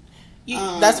 clean.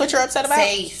 That's what you're upset about.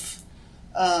 Safe.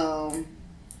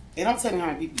 They don't tell me how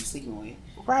many people you're sleeping with.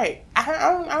 Right.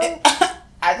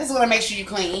 I just want to make sure you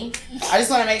clean. I just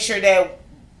want to make sure that.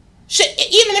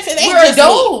 Even if it ain't we're just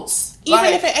adults. Me. Even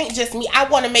if it ain't just me, I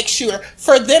want to make sure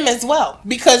for them as well,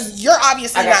 because you're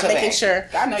obviously not making sure.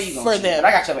 I know you for them, but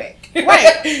I got your back.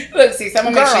 Right. Look, sis, I'm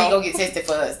gonna make sure you go get tested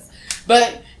for us.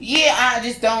 But yeah, I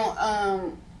just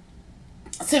don't.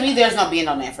 To me, there's no being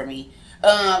on that for me.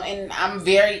 And I'm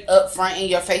very upfront in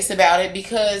your face about it,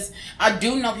 because I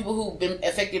do know people who've been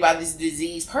affected by this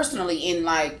disease personally, and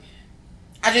I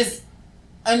just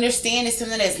understand it's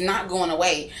something that's not going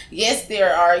away. Yes,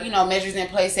 there are, measures in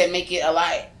place that make it a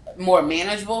lot more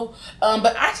manageable.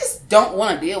 But I just don't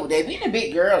want to deal with that. Being a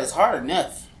big girl is hard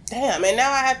enough. Damn, and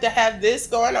now I have to have this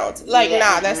going on.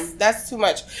 That's too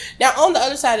much. Now, on the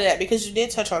other side of that, because you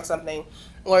did touch on something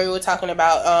where we were talking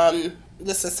about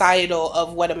the societal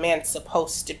of what a man's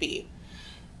supposed to be.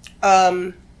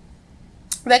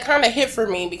 That kind of hit for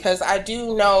me, because I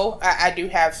do know, I do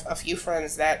have a few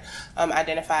friends that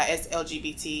identify as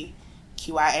LGBTQIA.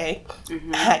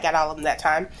 I got all of them that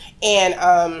time.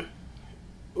 And,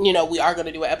 we are going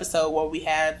to do an episode where we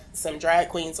have some drag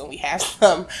queens and we have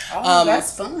some,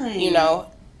 that's fun.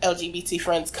 LGBT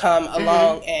friends come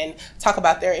along and talk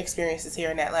about their experiences here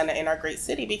in Atlanta, in our great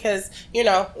city, because, we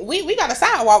got a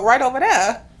sidewalk right over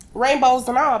there. Rainbows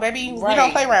and all, baby. Right. We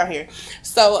don't play around here.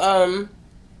 So,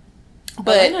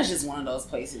 but Atlanta's just one of those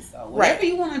places, though. Wherever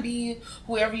you want to be,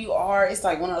 whoever you are, it's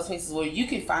like one of those places where you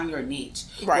can find your niche.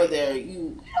 Right. Whether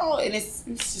and it's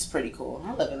just pretty cool.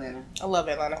 I love Atlanta. I love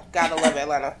Atlanta. Gotta love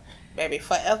Atlanta, baby.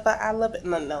 Forever, I love it.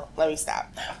 No, let me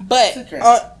stop. But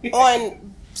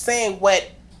on saying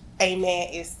what a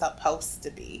man is supposed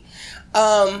to be,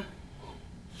 a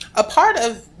part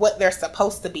of what they're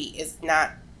supposed to be is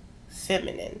not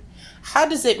feminine. How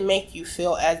does it make you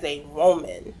feel as a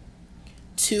woman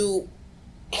to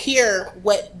hear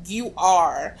what you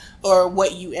are or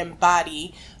what you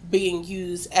embody being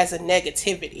used as a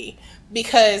negativity?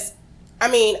 Because,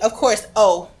 of course,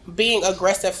 being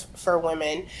aggressive for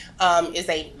women is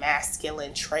a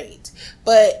masculine trait.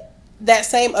 But that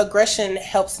same aggression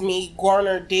helps me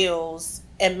garner deals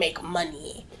and make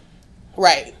money.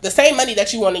 Right. The same money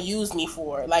that you want to use me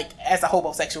for, like, as a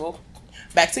homosexual.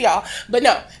 Back to y'all. But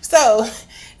no. So,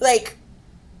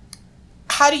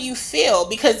 how do you feel?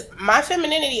 Because my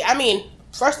femininity,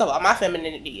 first of all, my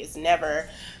femininity is never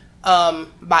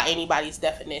by anybody's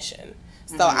definition.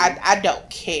 So I don't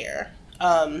care.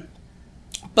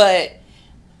 But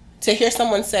to hear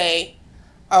someone say,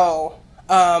 oh,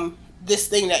 this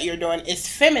thing that you're doing is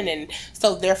feminine,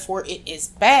 so therefore it is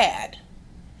bad.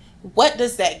 What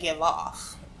does that give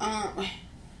off?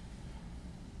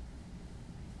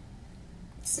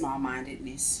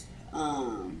 Small-mindedness.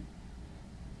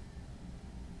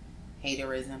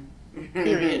 Haterism.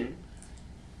 Period.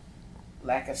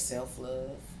 Lack of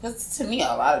self-love. Because to me, a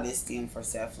lot of this stems for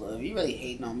self-love. You really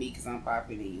hating on me because I'm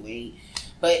popping and you ain't.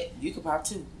 But you could pop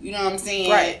too. You know what I'm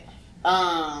saying? Right.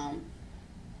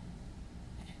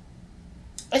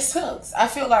 It sucks. I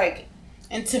feel like,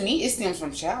 and to me, it stems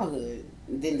from childhood.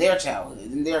 Then their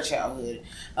childhood.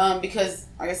 Because,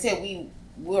 like I said, we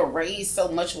were raised so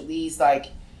much with these, like,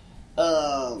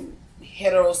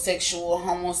 heterosexual,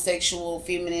 homosexual,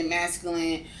 feminine,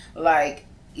 masculine, like,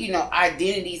 you know,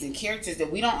 identities and characters that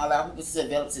we don't allow people to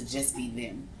develop to just be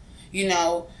them. You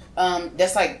know,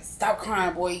 that's like, stop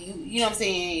crying, boy. You know what I'm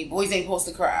saying? Boys ain't supposed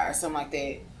to cry or something like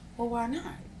that. Well, why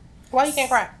not? Why you can't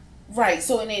cry? Right.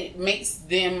 So, and it makes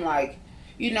them like,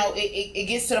 you know, it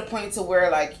gets to the point to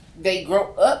where like they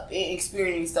grow up and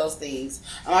experience those things.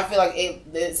 I feel like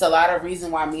it's a lot of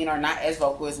reason why men are not as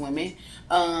vocal as women,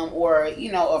 or,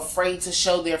 you know, afraid to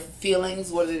show their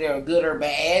feelings, whether they're good or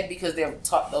bad, because they're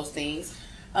taught those things.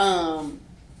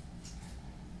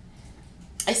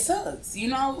 It sucks, you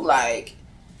know, like,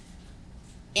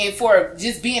 and for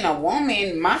just being a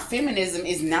woman, my feminism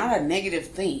is not a negative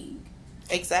thing.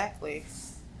 Exactly.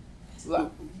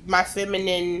 My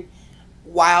feminine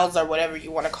wilds, or whatever you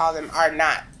want to call them, are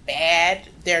not bad.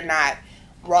 They're not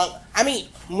wrong. I mean,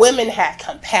 women have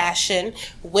compassion.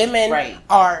 Women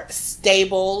are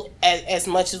stable as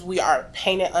much as we are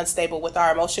painted unstable with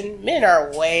our emotion. Men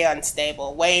are way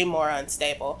unstable, way more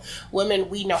unstable. Women,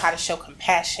 we know how to show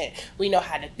compassion. We know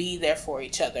how to be there for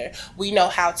each other. We know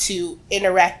how to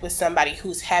interact with somebody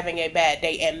who's having a bad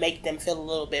day and make them feel a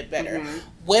little bit better.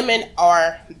 Women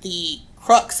are the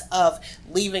crux of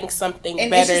leaving something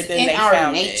better than they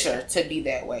found it. It's in our nature to be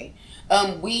that way.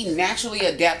 We naturally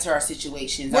adapt to our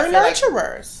situations. We're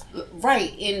nurturers. Like,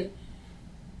 right. And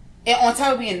on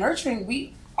top of being nurturing,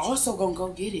 we also gonna go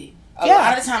get it. A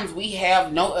lot of times we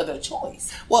have no other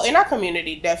choice. Well, in our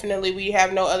community, definitely we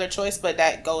have no other choice, but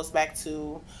that goes back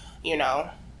to, you know,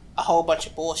 a whole bunch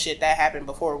of bullshit that happened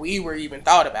before we were even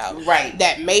thought about. Right.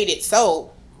 That made it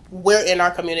so we're in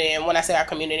our community, and when I say our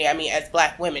community, I mean as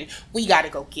black women, we gotta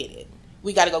go get it.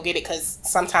 We gotta go get it because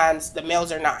sometimes the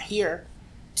males are not here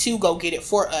to go get it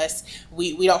for us.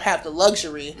 We don't have the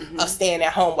luxury of staying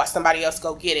at home while somebody else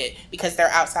go get it because they're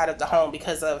outside of the home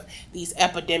because of these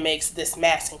epidemics, this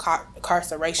mass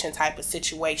incarceration type of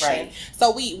situation. Right.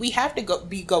 So we have to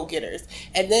be go-getters.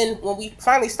 And then when we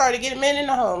finally started getting men in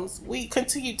the homes, we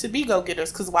continue to be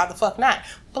go-getters because why the fuck not?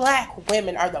 Black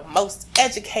women are the most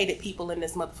educated people in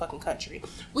this motherfucking country.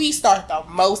 We start the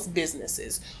most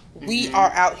businesses. We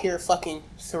are out here fucking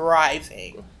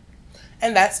thriving.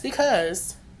 And that's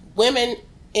because women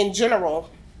in general,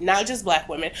 not just black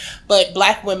women, but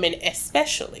black women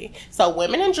especially. So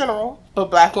women in general, but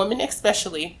black women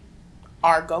especially,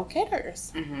 are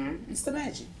go-getters. It's the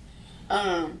magic.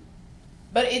 And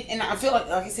I feel like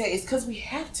I said, it's because we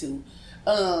have to.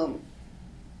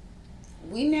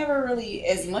 We never really,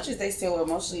 as much as they say we're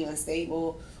emotionally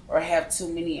unstable or have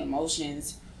too many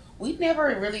emotions, we never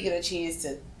really get a chance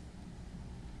to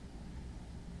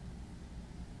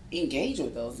engage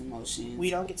with those emotions. We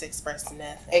don't get to express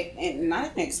nothing. And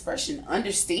not even expression,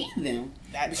 understand them.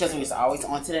 Because we're always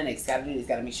on to the next, gotta do this,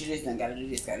 gotta make sure this done, gotta do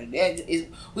this, gotta do that.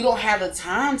 We don't have the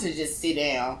time to just sit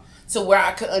down to where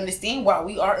I could understand why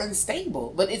we are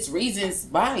unstable. But it's reasons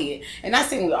by it. And not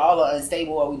saying we all are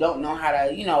unstable or we don't know how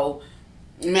to, you know,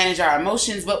 manage our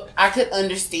emotions, but I could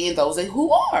understand those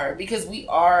who are, because we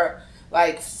are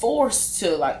like forced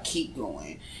to like keep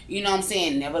going. You know what I'm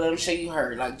saying? Never let them show you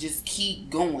hurt. Like, just keep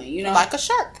going, you know? Like a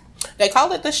shark. They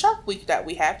call it the shark week that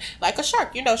we have. Like a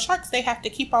shark. You know, sharks, they have to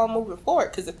keep on moving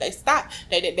forward because if they stop,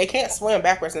 they can't swim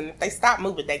backwards. And if they stop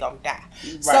moving, they're going to die.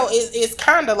 Right. So it's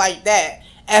kind of like that.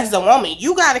 As a woman,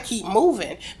 you got to keep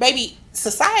moving. Maybe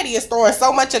society is throwing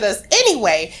so much at us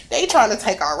anyway. They trying to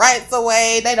take our rights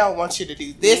away. They don't want you to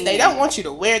do this. They don't want you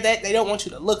to wear that. They don't want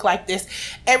you to look like this.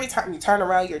 Every time you turn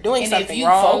around, you're doing something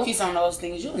wrong. And if you focus on those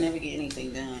things, you'll never get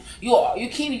anything done. You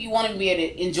can't if you want to be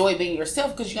able to enjoy being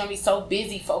yourself, because you're going to be so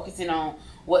busy focusing on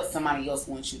what somebody else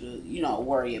wants you to, you know,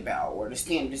 worry about, or the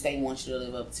standards they want you to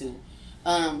live up to.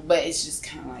 But it's just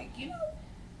kind of like, you know,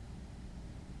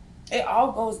 it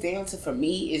all goes down to, for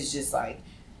me, it's just like,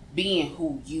 being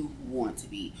who you want to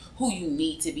be, who you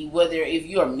need to be, whether if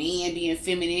you're a man being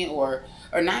feminine or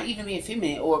not even being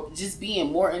feminine, or just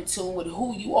being more in tune with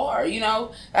who you are,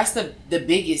 that's the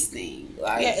biggest thing.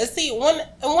 Like, yeah, see, when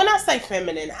I say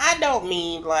feminine, I don't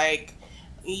mean like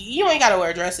you ain't gotta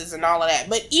wear dresses and all of that,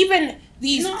 but even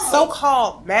these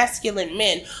so-called masculine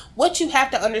men, what you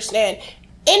have to understand,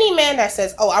 any man that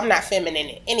says, oh, I'm not feminine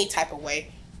in any type of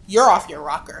way, you're off your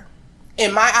rocker.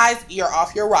 In my eyes, you're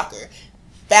off your rocker.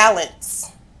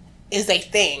 Balance is a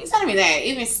thing. It's not even that.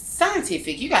 Even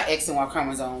scientific, you got X and Y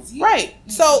chromosomes. Right.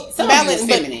 So balance,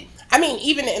 feminine. I mean,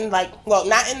 even in like, well,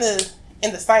 not in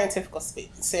the scientific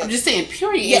sense. I'm just saying,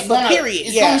 period. Yeah, but period.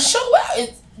 It's gonna show out.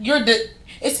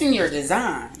 It's in your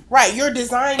design. Right. You're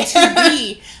designed to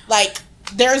be like.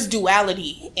 There's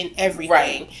duality in everything.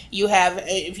 Right. You have,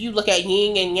 if you look at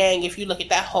yin and yang, if you look at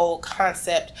that whole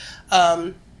concept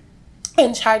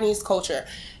in Chinese culture,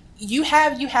 you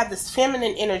have this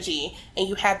feminine energy and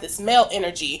you have this male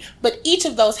energy, but each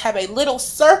of those have a little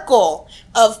circle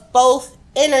of both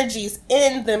energies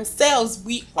in themselves.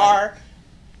 We are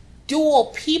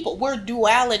dual people. We're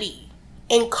duality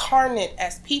incarnate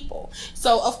as people.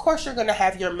 So of course you're going to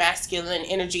have your masculine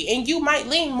energy, and you might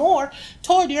lean more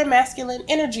toward your masculine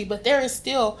energy, but there is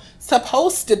still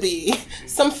supposed to be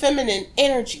some feminine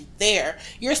energy there.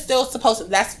 You're still supposed to,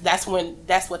 that's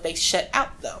what they shut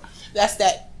out though. That's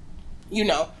that,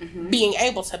 being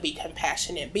able to be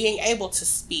compassionate, being able to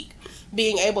speak,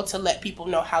 being able to let people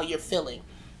know how you're feeling.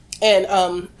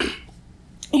 And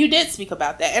you did speak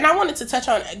about that, and I wanted to touch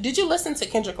on, did you listen to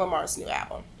Kendrick Lamar's new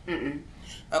album? Mm-mm.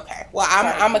 Okay. Well,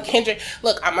 I'm a Kendrick.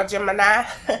 Look, I'm a Gemini.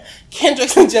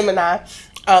 Kendrick's a Gemini.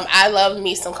 I love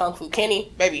me some Kung Fu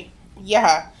Kenny, baby.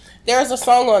 Yeah. There's a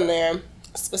song on there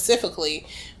specifically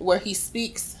where he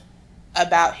speaks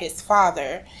about his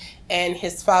father and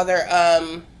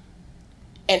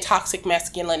and toxic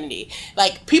masculinity.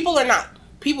 Like, people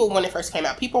when it first came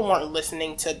out, people weren't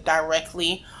listening to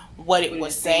directly what it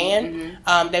was saying.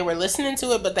 Mm-hmm. They were listening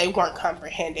to it, but they weren't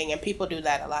comprehending, and people do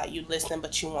that a lot. You listen,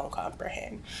 but you won't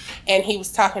comprehend. And he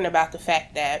was talking about the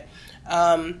fact that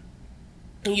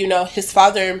his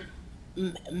father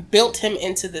built him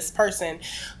into this person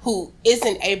who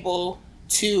isn't able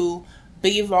to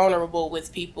be vulnerable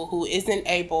with people, who isn't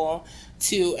able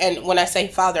to, and when I say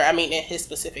father, I mean in his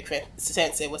specific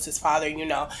sense, it was his father.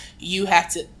 You have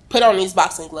to put on these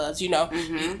boxing gloves.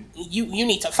 Mm-hmm. You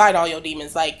need to fight all your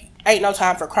demons. Like, ain't no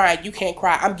time for crying. You can't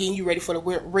cry. I'm getting you ready for the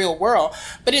real world.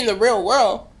 But in the real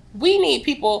world, we need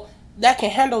people that can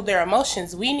handle their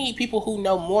emotions. We need people who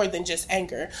know more than just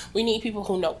anger. We need people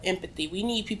who know empathy. We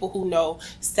need people who know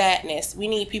sadness. We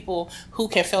need people who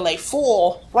can feel a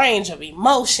full range of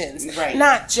emotions, right.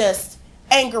 Not just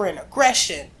anger and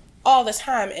aggression all the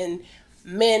time. And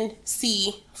men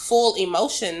see full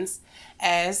emotions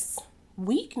as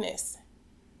weakness.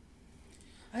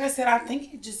 Like I said, I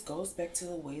think it just goes back to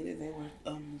the way that they were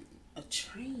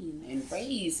trained and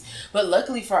raised. But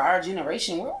luckily for our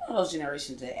generation, we're one of those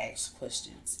generations that ask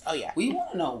questions. Oh yeah, we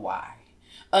want to know why.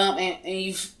 And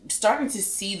you're starting to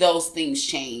see those things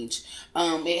change.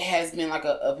 It has been like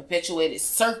a perpetuated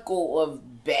circle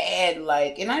of bad,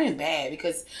 and not even bad,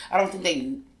 because I don't think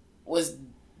they was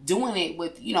doing it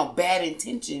with bad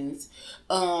intentions.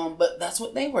 But that's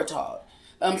what they were taught.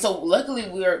 So luckily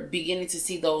we're beginning to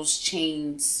see those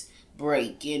chains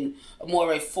break in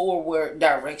more of a forward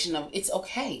direction of it's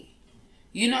okay.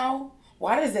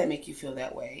 Why does that make you feel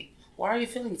that way? Why are your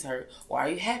feelings hurt? Why are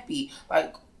you happy?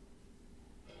 Like,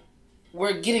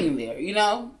 we're getting there,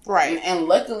 Right. And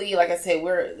luckily, like I said,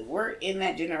 we're in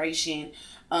that generation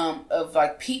of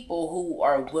like people who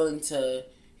are willing to,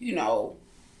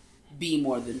 be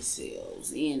more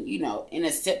themselves and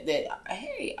accept that,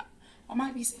 hey, I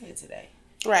might be sad today.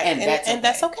 Right, and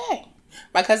that's okay.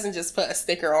 My cousin just put a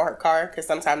sticker on her car, because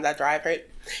sometimes I drive it,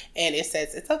 and it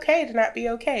says it's okay to not be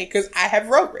okay, because I have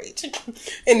road rage,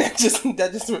 and that just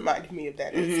reminded me of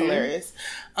that. It's hilarious.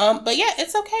 But yeah,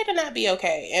 it's okay to not be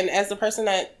okay. And as a person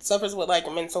that suffers with like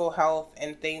mental health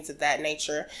and things of that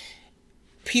nature,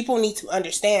 people need to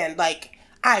understand. Like,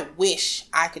 I wish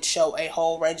I could show a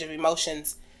whole range of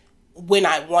emotions when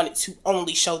I wanted to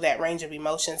only show that range of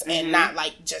emotions, and not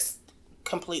like just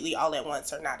completely all at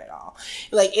once or not at all.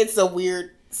 Like, it's a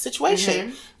weird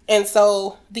situation. And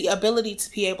so the ability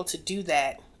to be able to do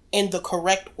that in the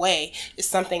correct way is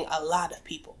something a lot of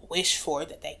people wish for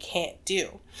that they can't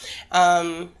do.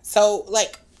 So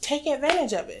like, take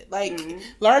advantage of it. Like,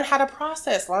 learn how to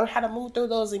process, learn how to move through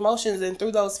those emotions and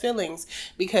through those feelings,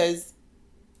 because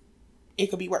it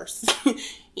could be worse.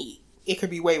 It could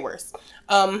be way worse.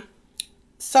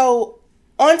 So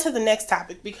on to the next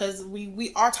topic, because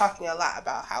we are talking a lot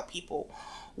about how people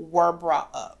were brought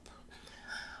up.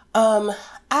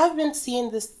 I've been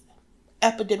seeing this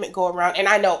epidemic go around, and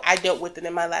I know I dealt with it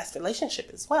in my last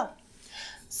relationship as well.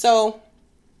 So,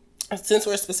 since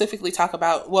we're specifically talking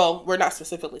about, well, we're not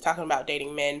specifically talking about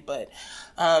dating men, but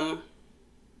on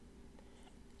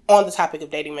the topic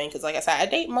of dating men, because like I said, I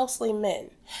date mostly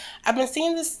men. I've been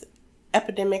seeing this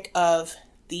epidemic of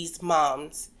these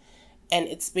moms, and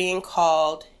it's being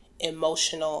called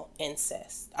emotional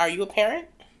incest. Are you a parent?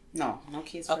 No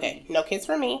kids for me. No kids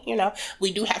for me. You know,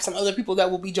 we do have some other people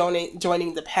that will be joining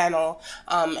the panel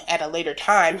at a later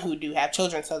time who do have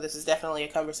children, so this is definitely a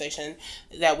conversation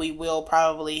that we will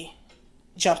probably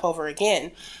jump over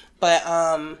again.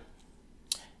 But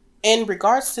in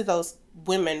regards to those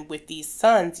women with these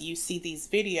sons, you see these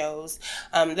videos.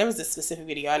 There was a specific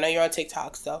video. I know you're on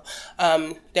TikTok, so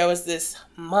there was this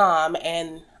mom,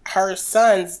 and her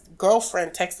son's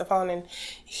girlfriend texted the phone, and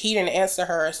he didn't answer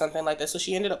her or something like that. So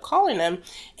she ended up calling him,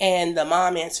 and the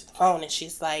mom answered the phone, and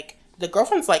she's like, the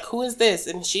girlfriend's like, "Who is this?"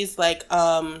 And she's like,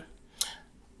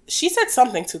 she said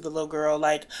something to the little girl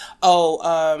like,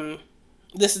 "Oh,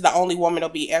 this is the only woman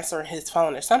that'll be answering his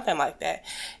phone," or something like that.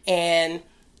 And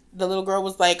the little girl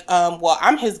was like, "Well,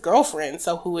 I'm his girlfriend,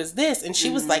 so who is this?" And she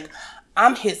was like,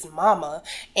 "I'm his mama,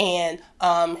 and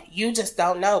you just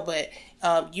don't know, but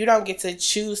you don't get to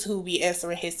choose who be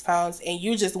answering his phones, and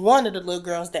you just one of the little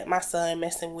girls that my son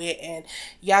messing with," and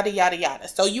yada, yada, yada.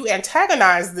 So you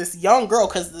antagonize this young girl,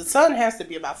 because the son has to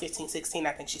be about 15, 16,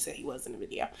 I think she said he was in the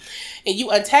video. And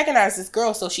you antagonize this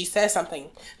girl, so she says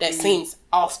something that seems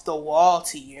off the wall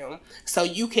to you, so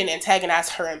you can antagonize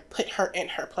her and put her in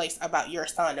her place about your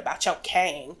son, about your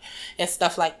king, and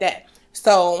stuff like that.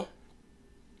 So,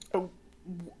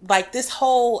 like, this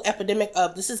whole epidemic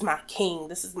of, this is my king,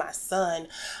 this is my son,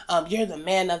 you're the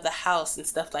man of the house, and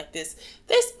stuff like this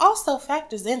also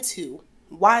factors into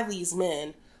why these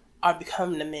men are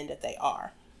becoming the men that they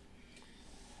are.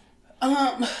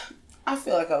 I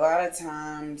feel like a lot of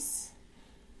times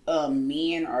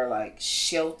men are like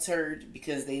sheltered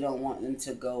because they don't want them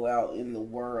to go out in the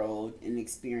world and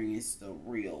experience the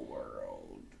real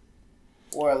world,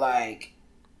 or like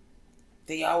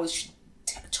they always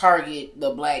target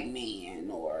the black man,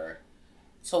 or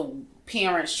so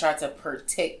parents try to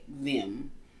protect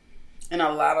them, and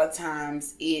a lot of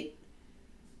times it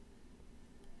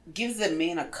gives the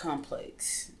man a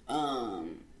complex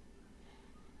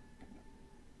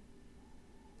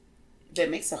that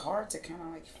makes it hard to kind of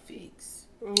like fix.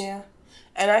 Yeah,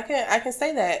 and I can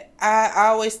say that I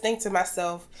always think to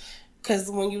myself,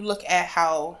 because when you look at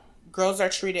how girls are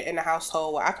treated in the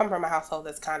household, well, I come from a household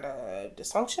that's kind of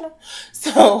dysfunctional,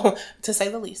 so to say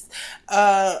the least.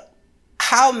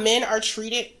 How men are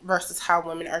treated versus how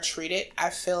women are treated, I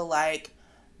feel like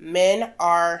men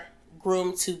are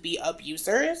groomed to be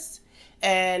abusers,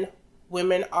 and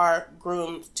women are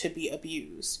groomed to be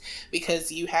abused, because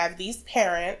you have these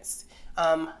parents,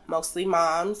 mostly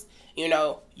moms. You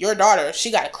know, your daughter,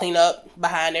 she got to clean up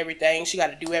behind everything. She got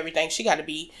to do everything. She got to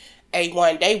be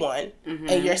A1, day one. Mm-hmm.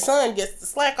 And your son gets to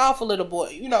slack off a little boy.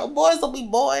 You know, boys will be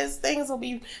boys. Things will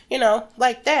be, you know,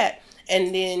 like that.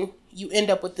 And then you end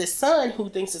up with this son who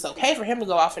thinks it's okay for him to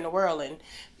go off in the world and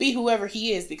be whoever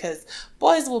he is, because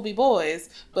boys will be boys.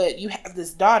 But you have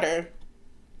this daughter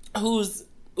who's,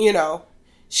 you know,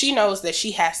 she knows that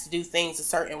she has to do things a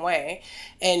certain way.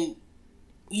 And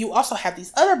you also have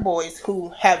these other boys who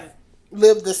have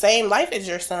lived the same life as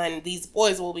your son. These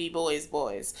boys will be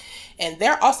boys. And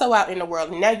they're also out in the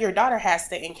world. And now your daughter has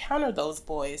to encounter those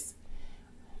boys.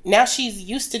 Now she's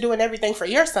used to doing everything for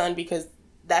your son because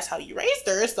that's how you raised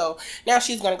her. So now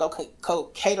she's going to go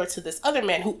cater to this other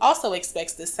man who also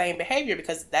expects the same behavior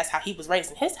because that's how he was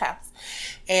raised in his house.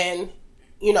 And,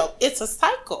 you know, it's a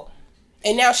cycle.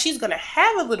 And now she's going to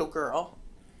have a little girl,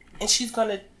 and she's going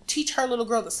to teach her little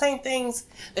girl the same things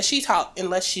that she taught,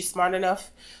 unless she's smart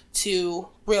enough to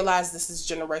realize this is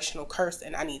generational curse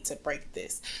and I need to break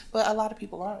this. But a lot of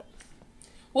people aren't.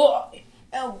 Well,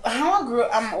 how I grew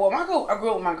up, I grew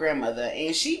up with my grandmother,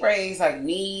 and she raised like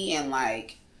me and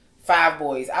like 5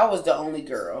 boys. I was the only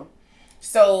girl.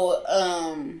 So,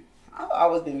 I've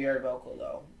always been very vocal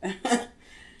though.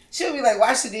 She'll be like,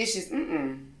 wash the dishes.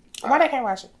 Why they can't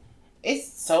wash it? It's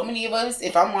so many of us.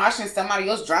 If I'm washing, somebody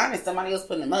else drying and somebody else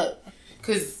putting them up.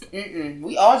 Because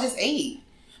we all just ate.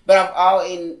 But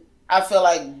I feel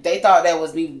like they thought that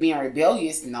was me being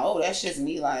rebellious. No, that's just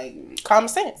me like... common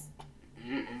sense.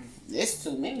 There's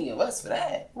too many of us for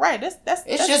that. Right. That's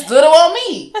just little on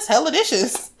me. That's hella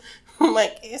dishes.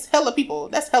 Like, it's hella people.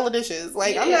 That's hella dishes.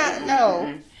 Like, yeah. I'm not...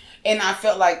 No. And I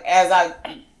felt like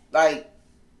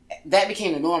that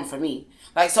became the norm for me.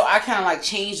 Like, so I kind of like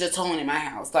changed the tone in my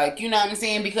house. Like, you know what I'm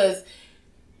saying? Because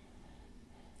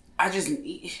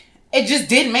it just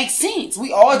didn't make sense.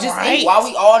 We all just ate. Why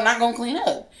we all not gonna clean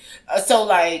up? So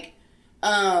like,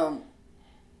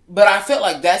 but I felt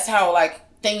like that's how like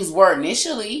things were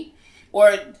initially.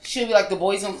 Or should be like the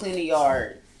boys gonna clean the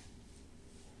yard.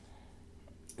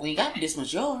 We ain't got this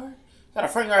much yard. Got a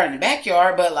front yard and a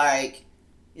backyard, but like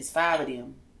it's 5 of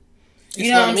them.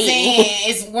 You know what I'm saying?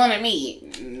 It's one of me.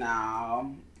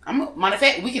 No. Matter of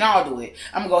fact, we can all do it.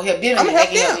 I'm gonna go help them. I'm gonna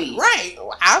help them. Right.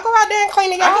 I'll go out there and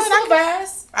clean the yard.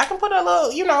 I can put a little,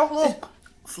 little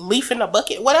leaf in a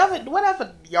bucket.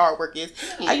 Whatever yard work is.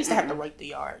 I used to have to rake the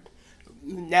yard.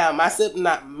 Now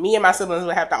me and my siblings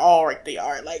would have to all rake the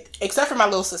yard, like except for my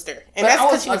little sister. And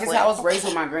that's because I was raised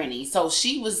with my granny, so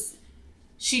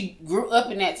she grew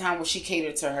up in that time where she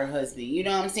catered to her husband. You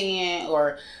know what I'm saying?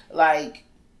 Or like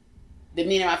the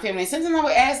men in my family. Sometimes I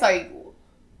would ask like,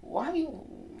 why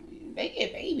they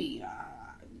get baby?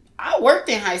 I worked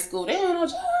in high school. They don't have no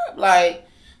job. Like,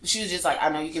 she was just like, I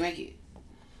know you can make it.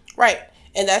 Right.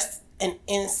 And that's an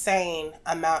insane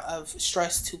amount of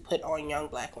stress to put on young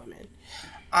black women.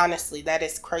 Honestly, that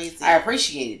is crazy. I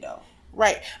appreciate it though.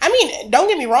 Right. I mean, don't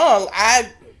get me wrong.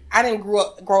 I didn't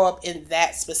grow up in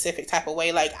that specific type of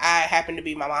way. Like, I happened to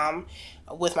be with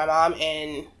my mom,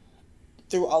 and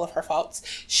through all of her faults,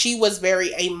 she was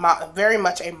very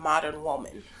much a modern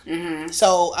woman. Mm-hmm.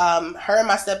 So, her and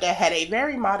my stepdad had a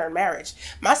very modern marriage.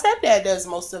 My stepdad does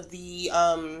most of the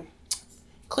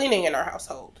cleaning in our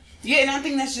household. Yeah, and I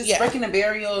think that's just breaking the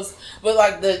barriers with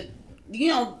like the,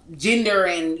 gender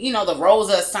and, the roles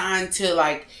are assigned to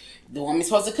like, the woman's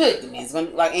supposed to cook, the man's gonna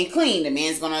and clean, the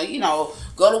man's gonna,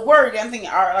 go to work. I think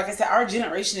our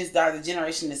generation is the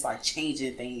generation that's like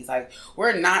changing things. Like,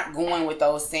 we're not going with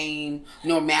those same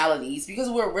normalities because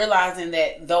we're realizing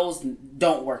that those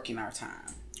don't work in our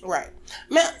time. Right.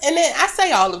 And then I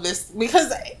say all of this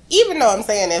because even though I'm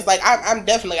saying this, like I'm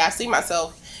definitely, I see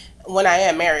myself when I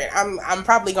am married, I'm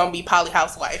probably gonna be poly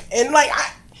housewife, and like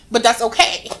but that's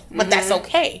okay. But that's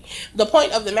okay. The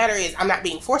point of the matter is, I'm not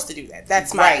being forced to do that.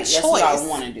 That's my choice. That's what I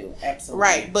want to do. Absolutely.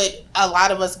 Right. But a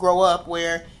lot of us grow up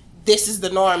where this is the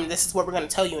norm. This is what we're going to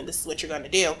tell you, and this is what you're going to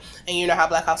do. And you know how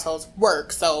black households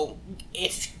work. So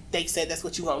if they said that's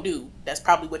what you're going to do, that's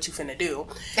probably what you finna do.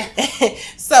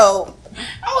 So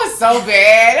I was so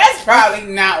bad. That's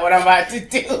probably not what I'm about to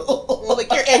do. Well,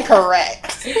 like, you're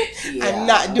incorrect. Yeah. I'm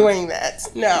not doing that.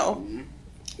 No. Mm-hmm.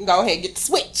 Go ahead and get the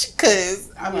switch, because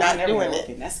I'm not doing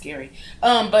it. That's scary.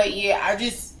 But yeah,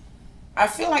 I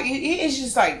feel like it's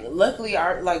just like, luckily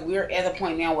we're at a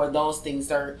point now where those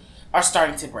things are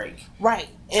starting to break. Right.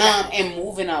 And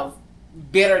move in a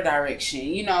better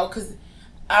direction, because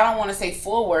I don't want to say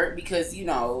forward because,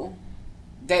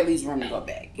 that leaves room to go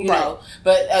back, you know,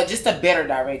 but just a better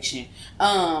direction.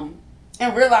 And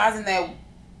realizing that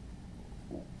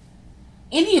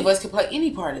any of us can play any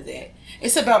part of that.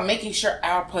 It's about making sure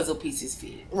our puzzle pieces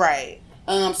fit. Right.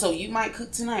 So you might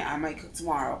cook tonight, I might cook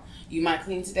tomorrow. You might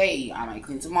clean today, I might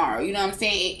clean tomorrow. You know what I'm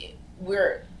saying?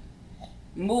 We're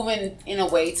moving in a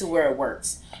way to where it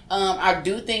works. I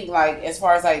do think, like, as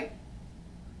far as like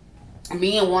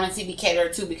me and wanting to be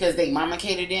catered to because they mama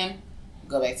catered them,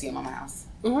 go back to your mama house.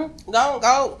 Mm-hmm. Go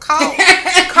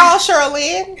call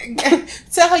Shirley.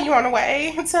 Tell her you're on the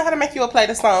way. Tell her to make you a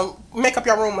plate of something. Make up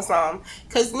your room or something.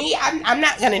 Because me, I'm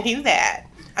not gonna do that.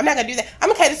 I'm not gonna do that. I'm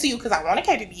gonna cater to you because I want to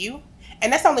cater to you,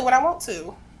 and that's only when I want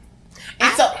to.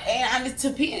 And that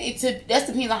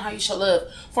depends on how you show love.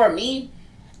 For me,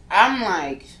 I'm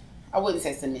like, I wouldn't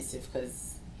say submissive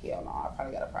because hell no, I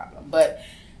probably got a problem. But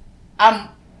I'm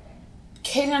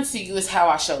catering to you is how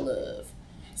I show love.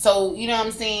 So, you know what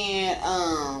I'm saying?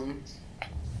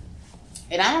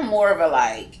 And I'm more of a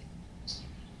like,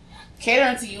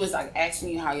 catering to you is like asking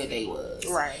you how your day was.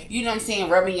 Right. You know what I'm saying?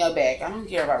 Rubbing your back. I don't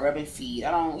care about rubbing feet. I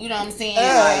don't, you know what I'm saying?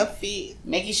 Like, feet.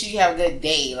 Making sure you have a good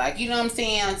day. Like, you know what I'm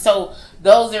saying? So,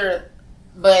 those are,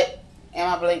 but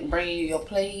am I bringing you your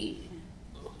plate?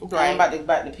 Right. I'm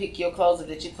about to pick your clothes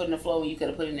that you put in the floor when you could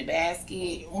have put in the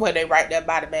basket. Where they right there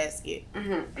by the basket.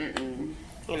 Mm-hmm.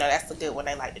 That's a good one.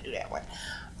 They like to do that one.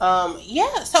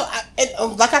 So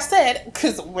like I said,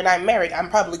 because when I'm married, I'm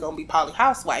probably going to be poly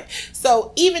housewife.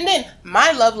 So even then,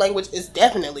 my love language is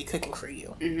definitely cooking for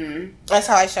you. Mm-hmm. That's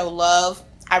how I show love.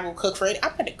 I will cook for it.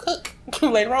 I'm going to cook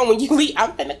later on when you leave.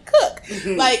 I'm going to cook.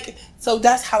 Mm-hmm. So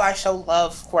that's how I show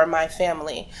love for my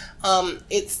family.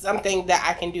 It's something that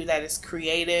I can do that is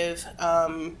creative.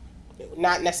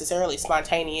 Not necessarily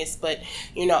spontaneous, but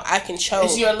I can show.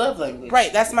 It's your love language,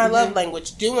 right? That's my love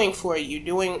language. Doing for you,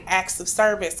 doing acts of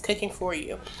service, cooking for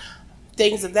you,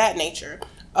 things of that nature.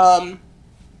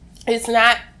 It's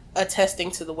not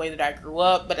attesting to the way that I grew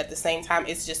up, but at the same time,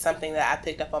 it's just something that I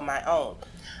picked up on my own.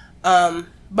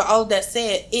 But all that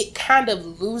said, it kind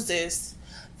of loses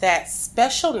that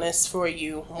specialness for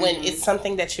you when it's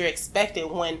something that you're expected.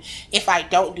 When if I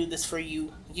don't do this for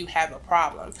you, you have a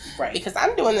problem. Right. Because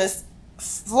I'm doing this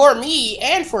for me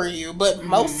and for you, but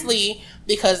mostly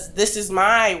because this is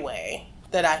my way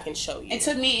that I can show you. And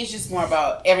to me, it's just more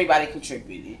about everybody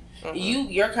contributing.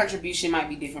 Your contribution might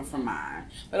be different from mine,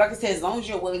 but like I said, as long as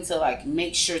you're willing to like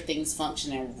make sure things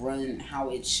function and run how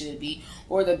it should be,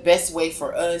 or the best way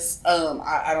for us,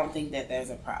 I don't think that there's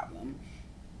a problem.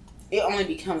 It only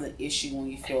becomes an issue when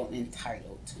you feel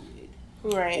entitled to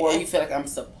it, right? Or you feel like I'm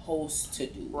supposed to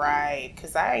do right,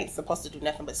 because I ain't supposed to do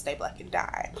nothing but stay black and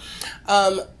die.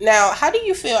 Now, how do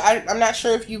you feel? I'm not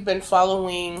sure if you've been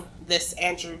following this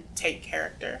Andrew Tate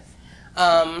character.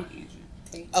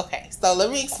 Okay, so let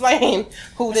me explain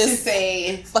who this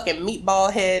fucking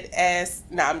meatball head ass.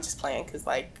 Nah, I'm just playing because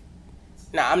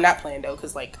I'm not playing though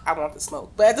because I want the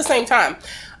smoke. But at the same time,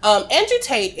 Andrew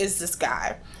Tate is this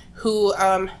guy who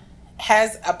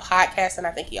has a podcast, and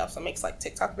I think he also makes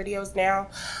TikTok videos now.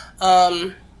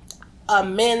 A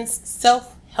men's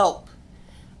self-help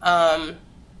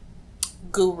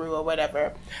guru or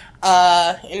whatever.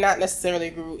 And not necessarily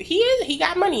a guru. He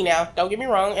got money now. Don't get me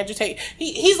wrong. Andrew Tate.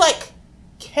 He's like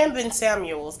Kevin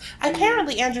Samuels.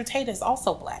 Apparently Andrew Tate is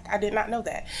also black. I did not know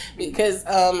that because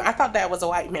I thought that was a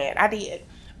white man. I did.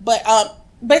 But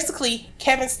basically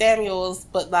Kevin Samuels,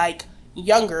 but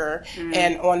younger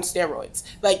and on steroids.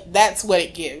 That's what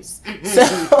it gives. So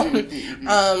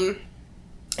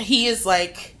he is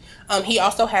he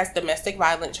also has domestic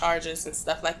violence charges and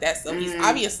stuff like that. So he's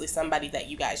obviously somebody that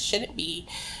you guys shouldn't be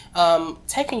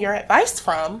taking your advice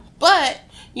from. But,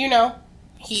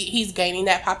 he's gaining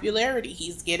that popularity.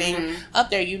 He's getting up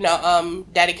there.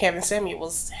 Daddy Kevin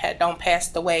Samuels don't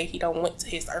passed away. He don't went to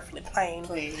his earthly plane.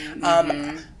 I'm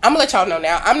going to let y'all know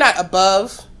now. I'm not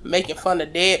above making fun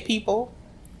of dead people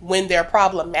when they're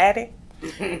problematic.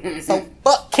 So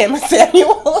fuck Kevin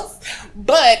Samuels.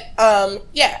 But,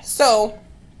 so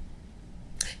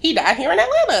he died here in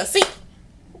Atlanta. See,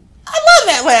 I love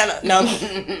Atlanta. No,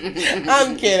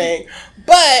 I'm kidding.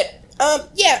 But,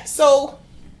 so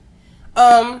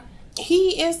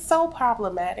he is so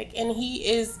problematic, and he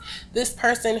is this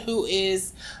person who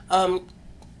is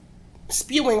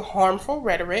spewing harmful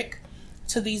rhetoric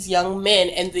to these young men,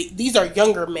 and these are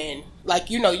younger men.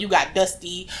 You got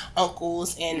dusty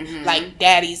uncles and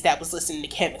daddies that was listening to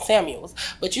Kevin Samuels,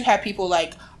 but you have people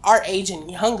our age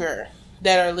and younger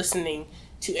that are listening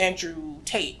to Andrew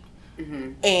Tate,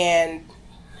 and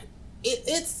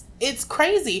it's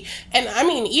crazy. And I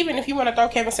mean, even if you want to throw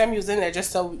Kevin Samuels in there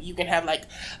just so you can have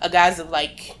a guise of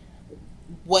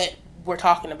what we're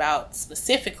talking about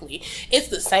specifically, it's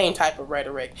the same type of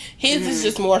rhetoric. His is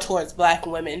just more towards black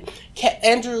women.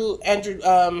 Andrew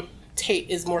Tate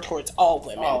is more towards all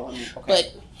women. Okay.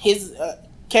 But his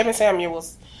Kevin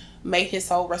Samuels, may his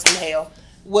soul rest in hell,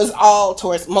 was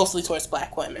mostly towards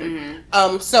black women.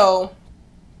 So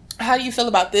how do you feel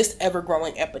about this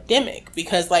ever-growing epidemic?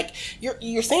 Because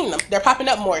you're seeing them, they're popping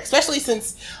up more, especially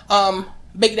since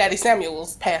Big Daddy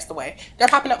Samuels passed away. They're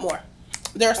popping up more.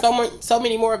 There are so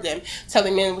many more of them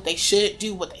telling men what they should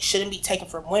do, what they shouldn't be taking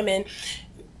from women,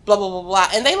 blah blah blah blah.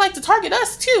 And they like to target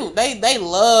us too. They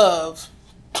love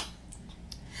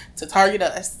to target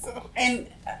us. And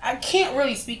I can't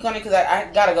really speak on it because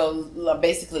I gotta go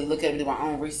basically look at it with my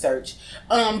own research.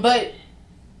 But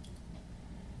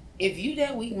if you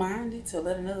that weak-minded to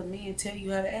let another man tell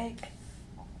you how to act,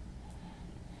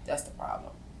 that's the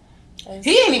problem.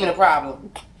 He ain't even a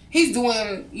problem. He's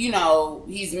doing,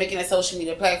 he's making a social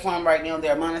media platform right now.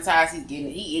 They're monetized.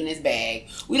 He in his bag.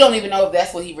 We don't even know if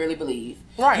that's what he really believes.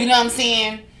 Right. You know what I'm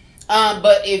saying?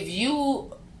 But if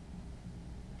you,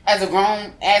 as a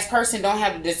grown-ass person, don't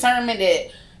have the discernment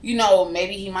that,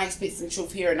 maybe he might spit some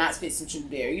truth here or not spit some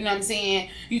truth there. You know what I'm saying?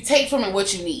 You take from it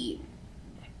what you need.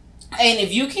 And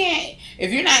if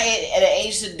you're not at an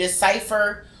age to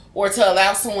decipher or to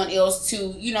allow someone else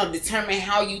to, determine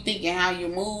how you think and how you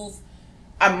move,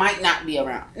 I might not be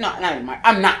around. No, not even might.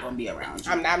 I'm not going to be around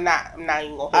you. I'm not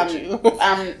even going to hurt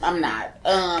you. I'm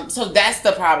not. So that's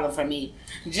the problem for me.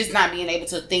 Just not being able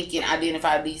to think and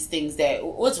identify these things that,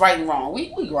 what's right and wrong.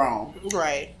 We grown.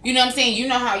 Right. You know what I'm saying? You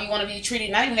know how you want to be treated.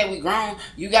 Not even that we grown.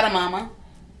 You got a mama.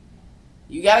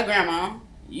 You got a grandma.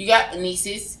 You got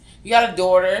nieces. You got a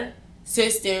daughter.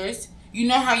 Sisters. You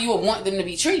know how you would want them to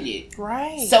be treated.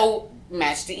 Right. So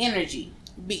match the energy.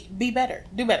 Be better.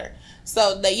 Do better.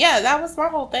 So that was my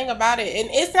whole thing about it. And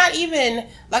it's not even,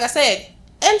 like I said,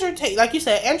 Andrew Tate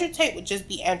would just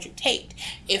be Andrew Tate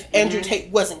if Andrew Tate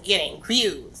wasn't getting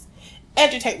views.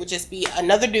 Andrew Tate would just be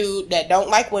another dude that don't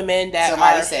like women. That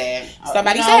somebody sad.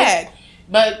 Somebody sad.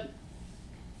 But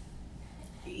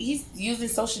he's using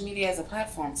social media as a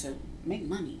platform to make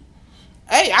money.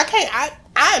 Hey,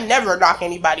 I never knock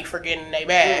anybody for getting their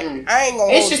bag. I ain't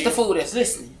gonna. It's just the fool that's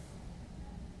listening.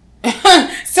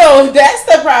 So that's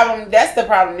the problem. That's the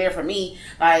problem there for me.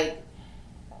 Like,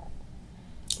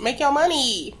 make your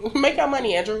money,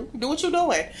 Andrew. Do what you're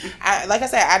doing. Like I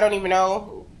said, I don't even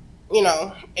know,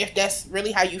 if that's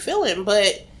really how you feeling,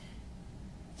 but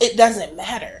it doesn't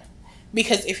matter,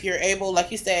 because if you're able,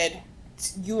 like you said,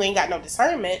 you ain't got no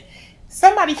discernment.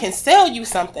 Somebody can sell you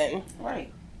something,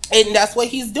 right? And that's what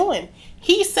he's doing.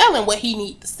 He's selling what he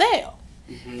needs to sell,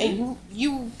 and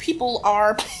you people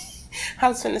are. I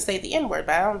was going to say the N-word,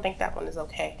 but I don't think that one is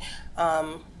okay.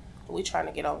 We trying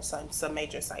to get on some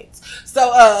major sites. So,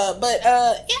 yeah,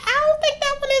 I don't think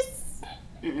that one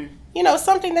is,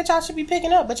 something that y'all should be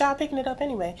picking up, but y'all picking it up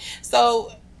anyway.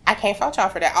 So, I can't fault y'all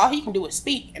for that. All he can do is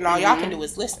speak, and all y'all can do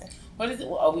is listen. What is it?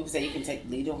 Oh, people say you can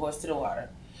lead the horse to the water.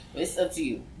 But it's up to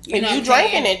you. If you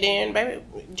drinking it, then, baby,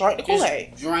 drink the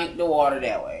Kool-Aid. Drink the water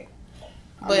that way.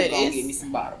 But I'm gonna get me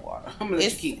some bottled water. I'm gonna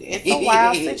let you keep that. It's a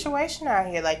wild situation out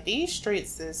here. Like, these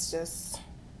streets is just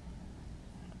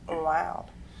wild.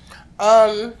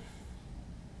 But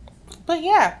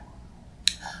yeah.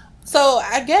 So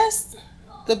I guess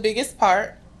the biggest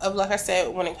part of, like I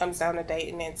said, when it comes down to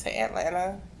dating into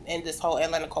Atlanta and this whole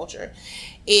Atlanta culture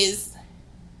is,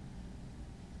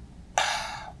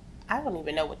 I don't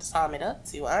even know what to sum it up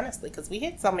to, honestly, because we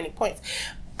hit so many points.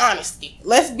 Honesty.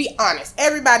 Let's be honest.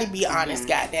 Everybody be honest,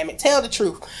 goddammit. Tell the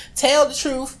truth. Tell the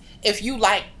truth if you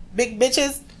like big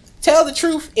bitches. Tell the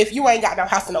truth if you ain't got no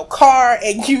house and no car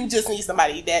and you just need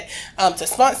somebody that to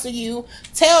sponsor you.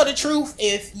 Tell the truth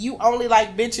if you only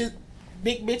like big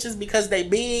bitches because they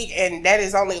big, and that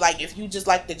is only like if you just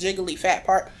like the jiggly fat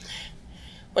part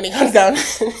when it comes down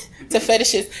to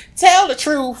fetishes. Tell the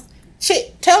truth.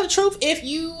 Tell the truth if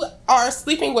you are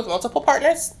sleeping with multiple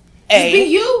partners. Be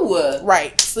you.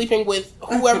 Right. Sleeping with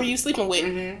whoever you sleeping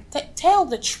with. Tell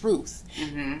the truth.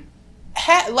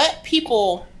 Let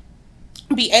people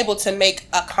be able to make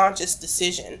a conscious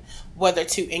decision whether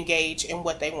to engage in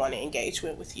what they want to engage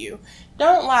with you.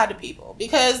 Don't lie to people,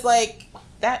 because, like,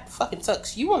 that fucking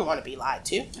sucks. You wouldn't want to be lied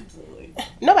to. Absolutely.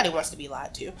 Nobody wants to be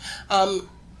lied to.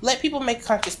 Let people make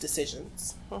conscious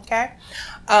decisions. Okay?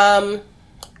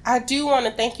 I do want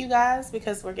to thank you guys,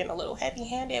 because we're getting a little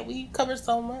heavy-handed. We covered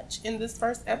so much in this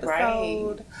first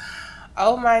episode. Right.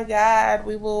 Oh my God.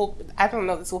 I don't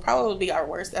know, this will probably be our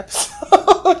worst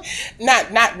episode.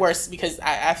 not worst, because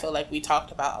I feel like we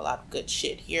talked about a lot of good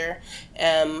shit here.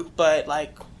 But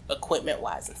like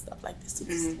equipment-wise and stuff like this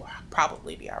will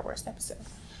probably be our worst episode.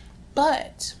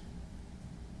 But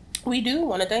we do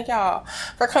want to thank y'all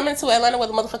for coming to Atlanta where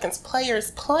the motherfucking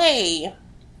players play.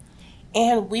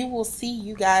 And we will see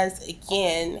you guys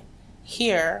again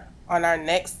here on our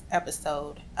next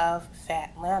episode of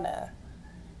Fatlanta.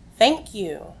 Thank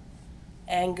you,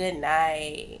 and good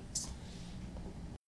night.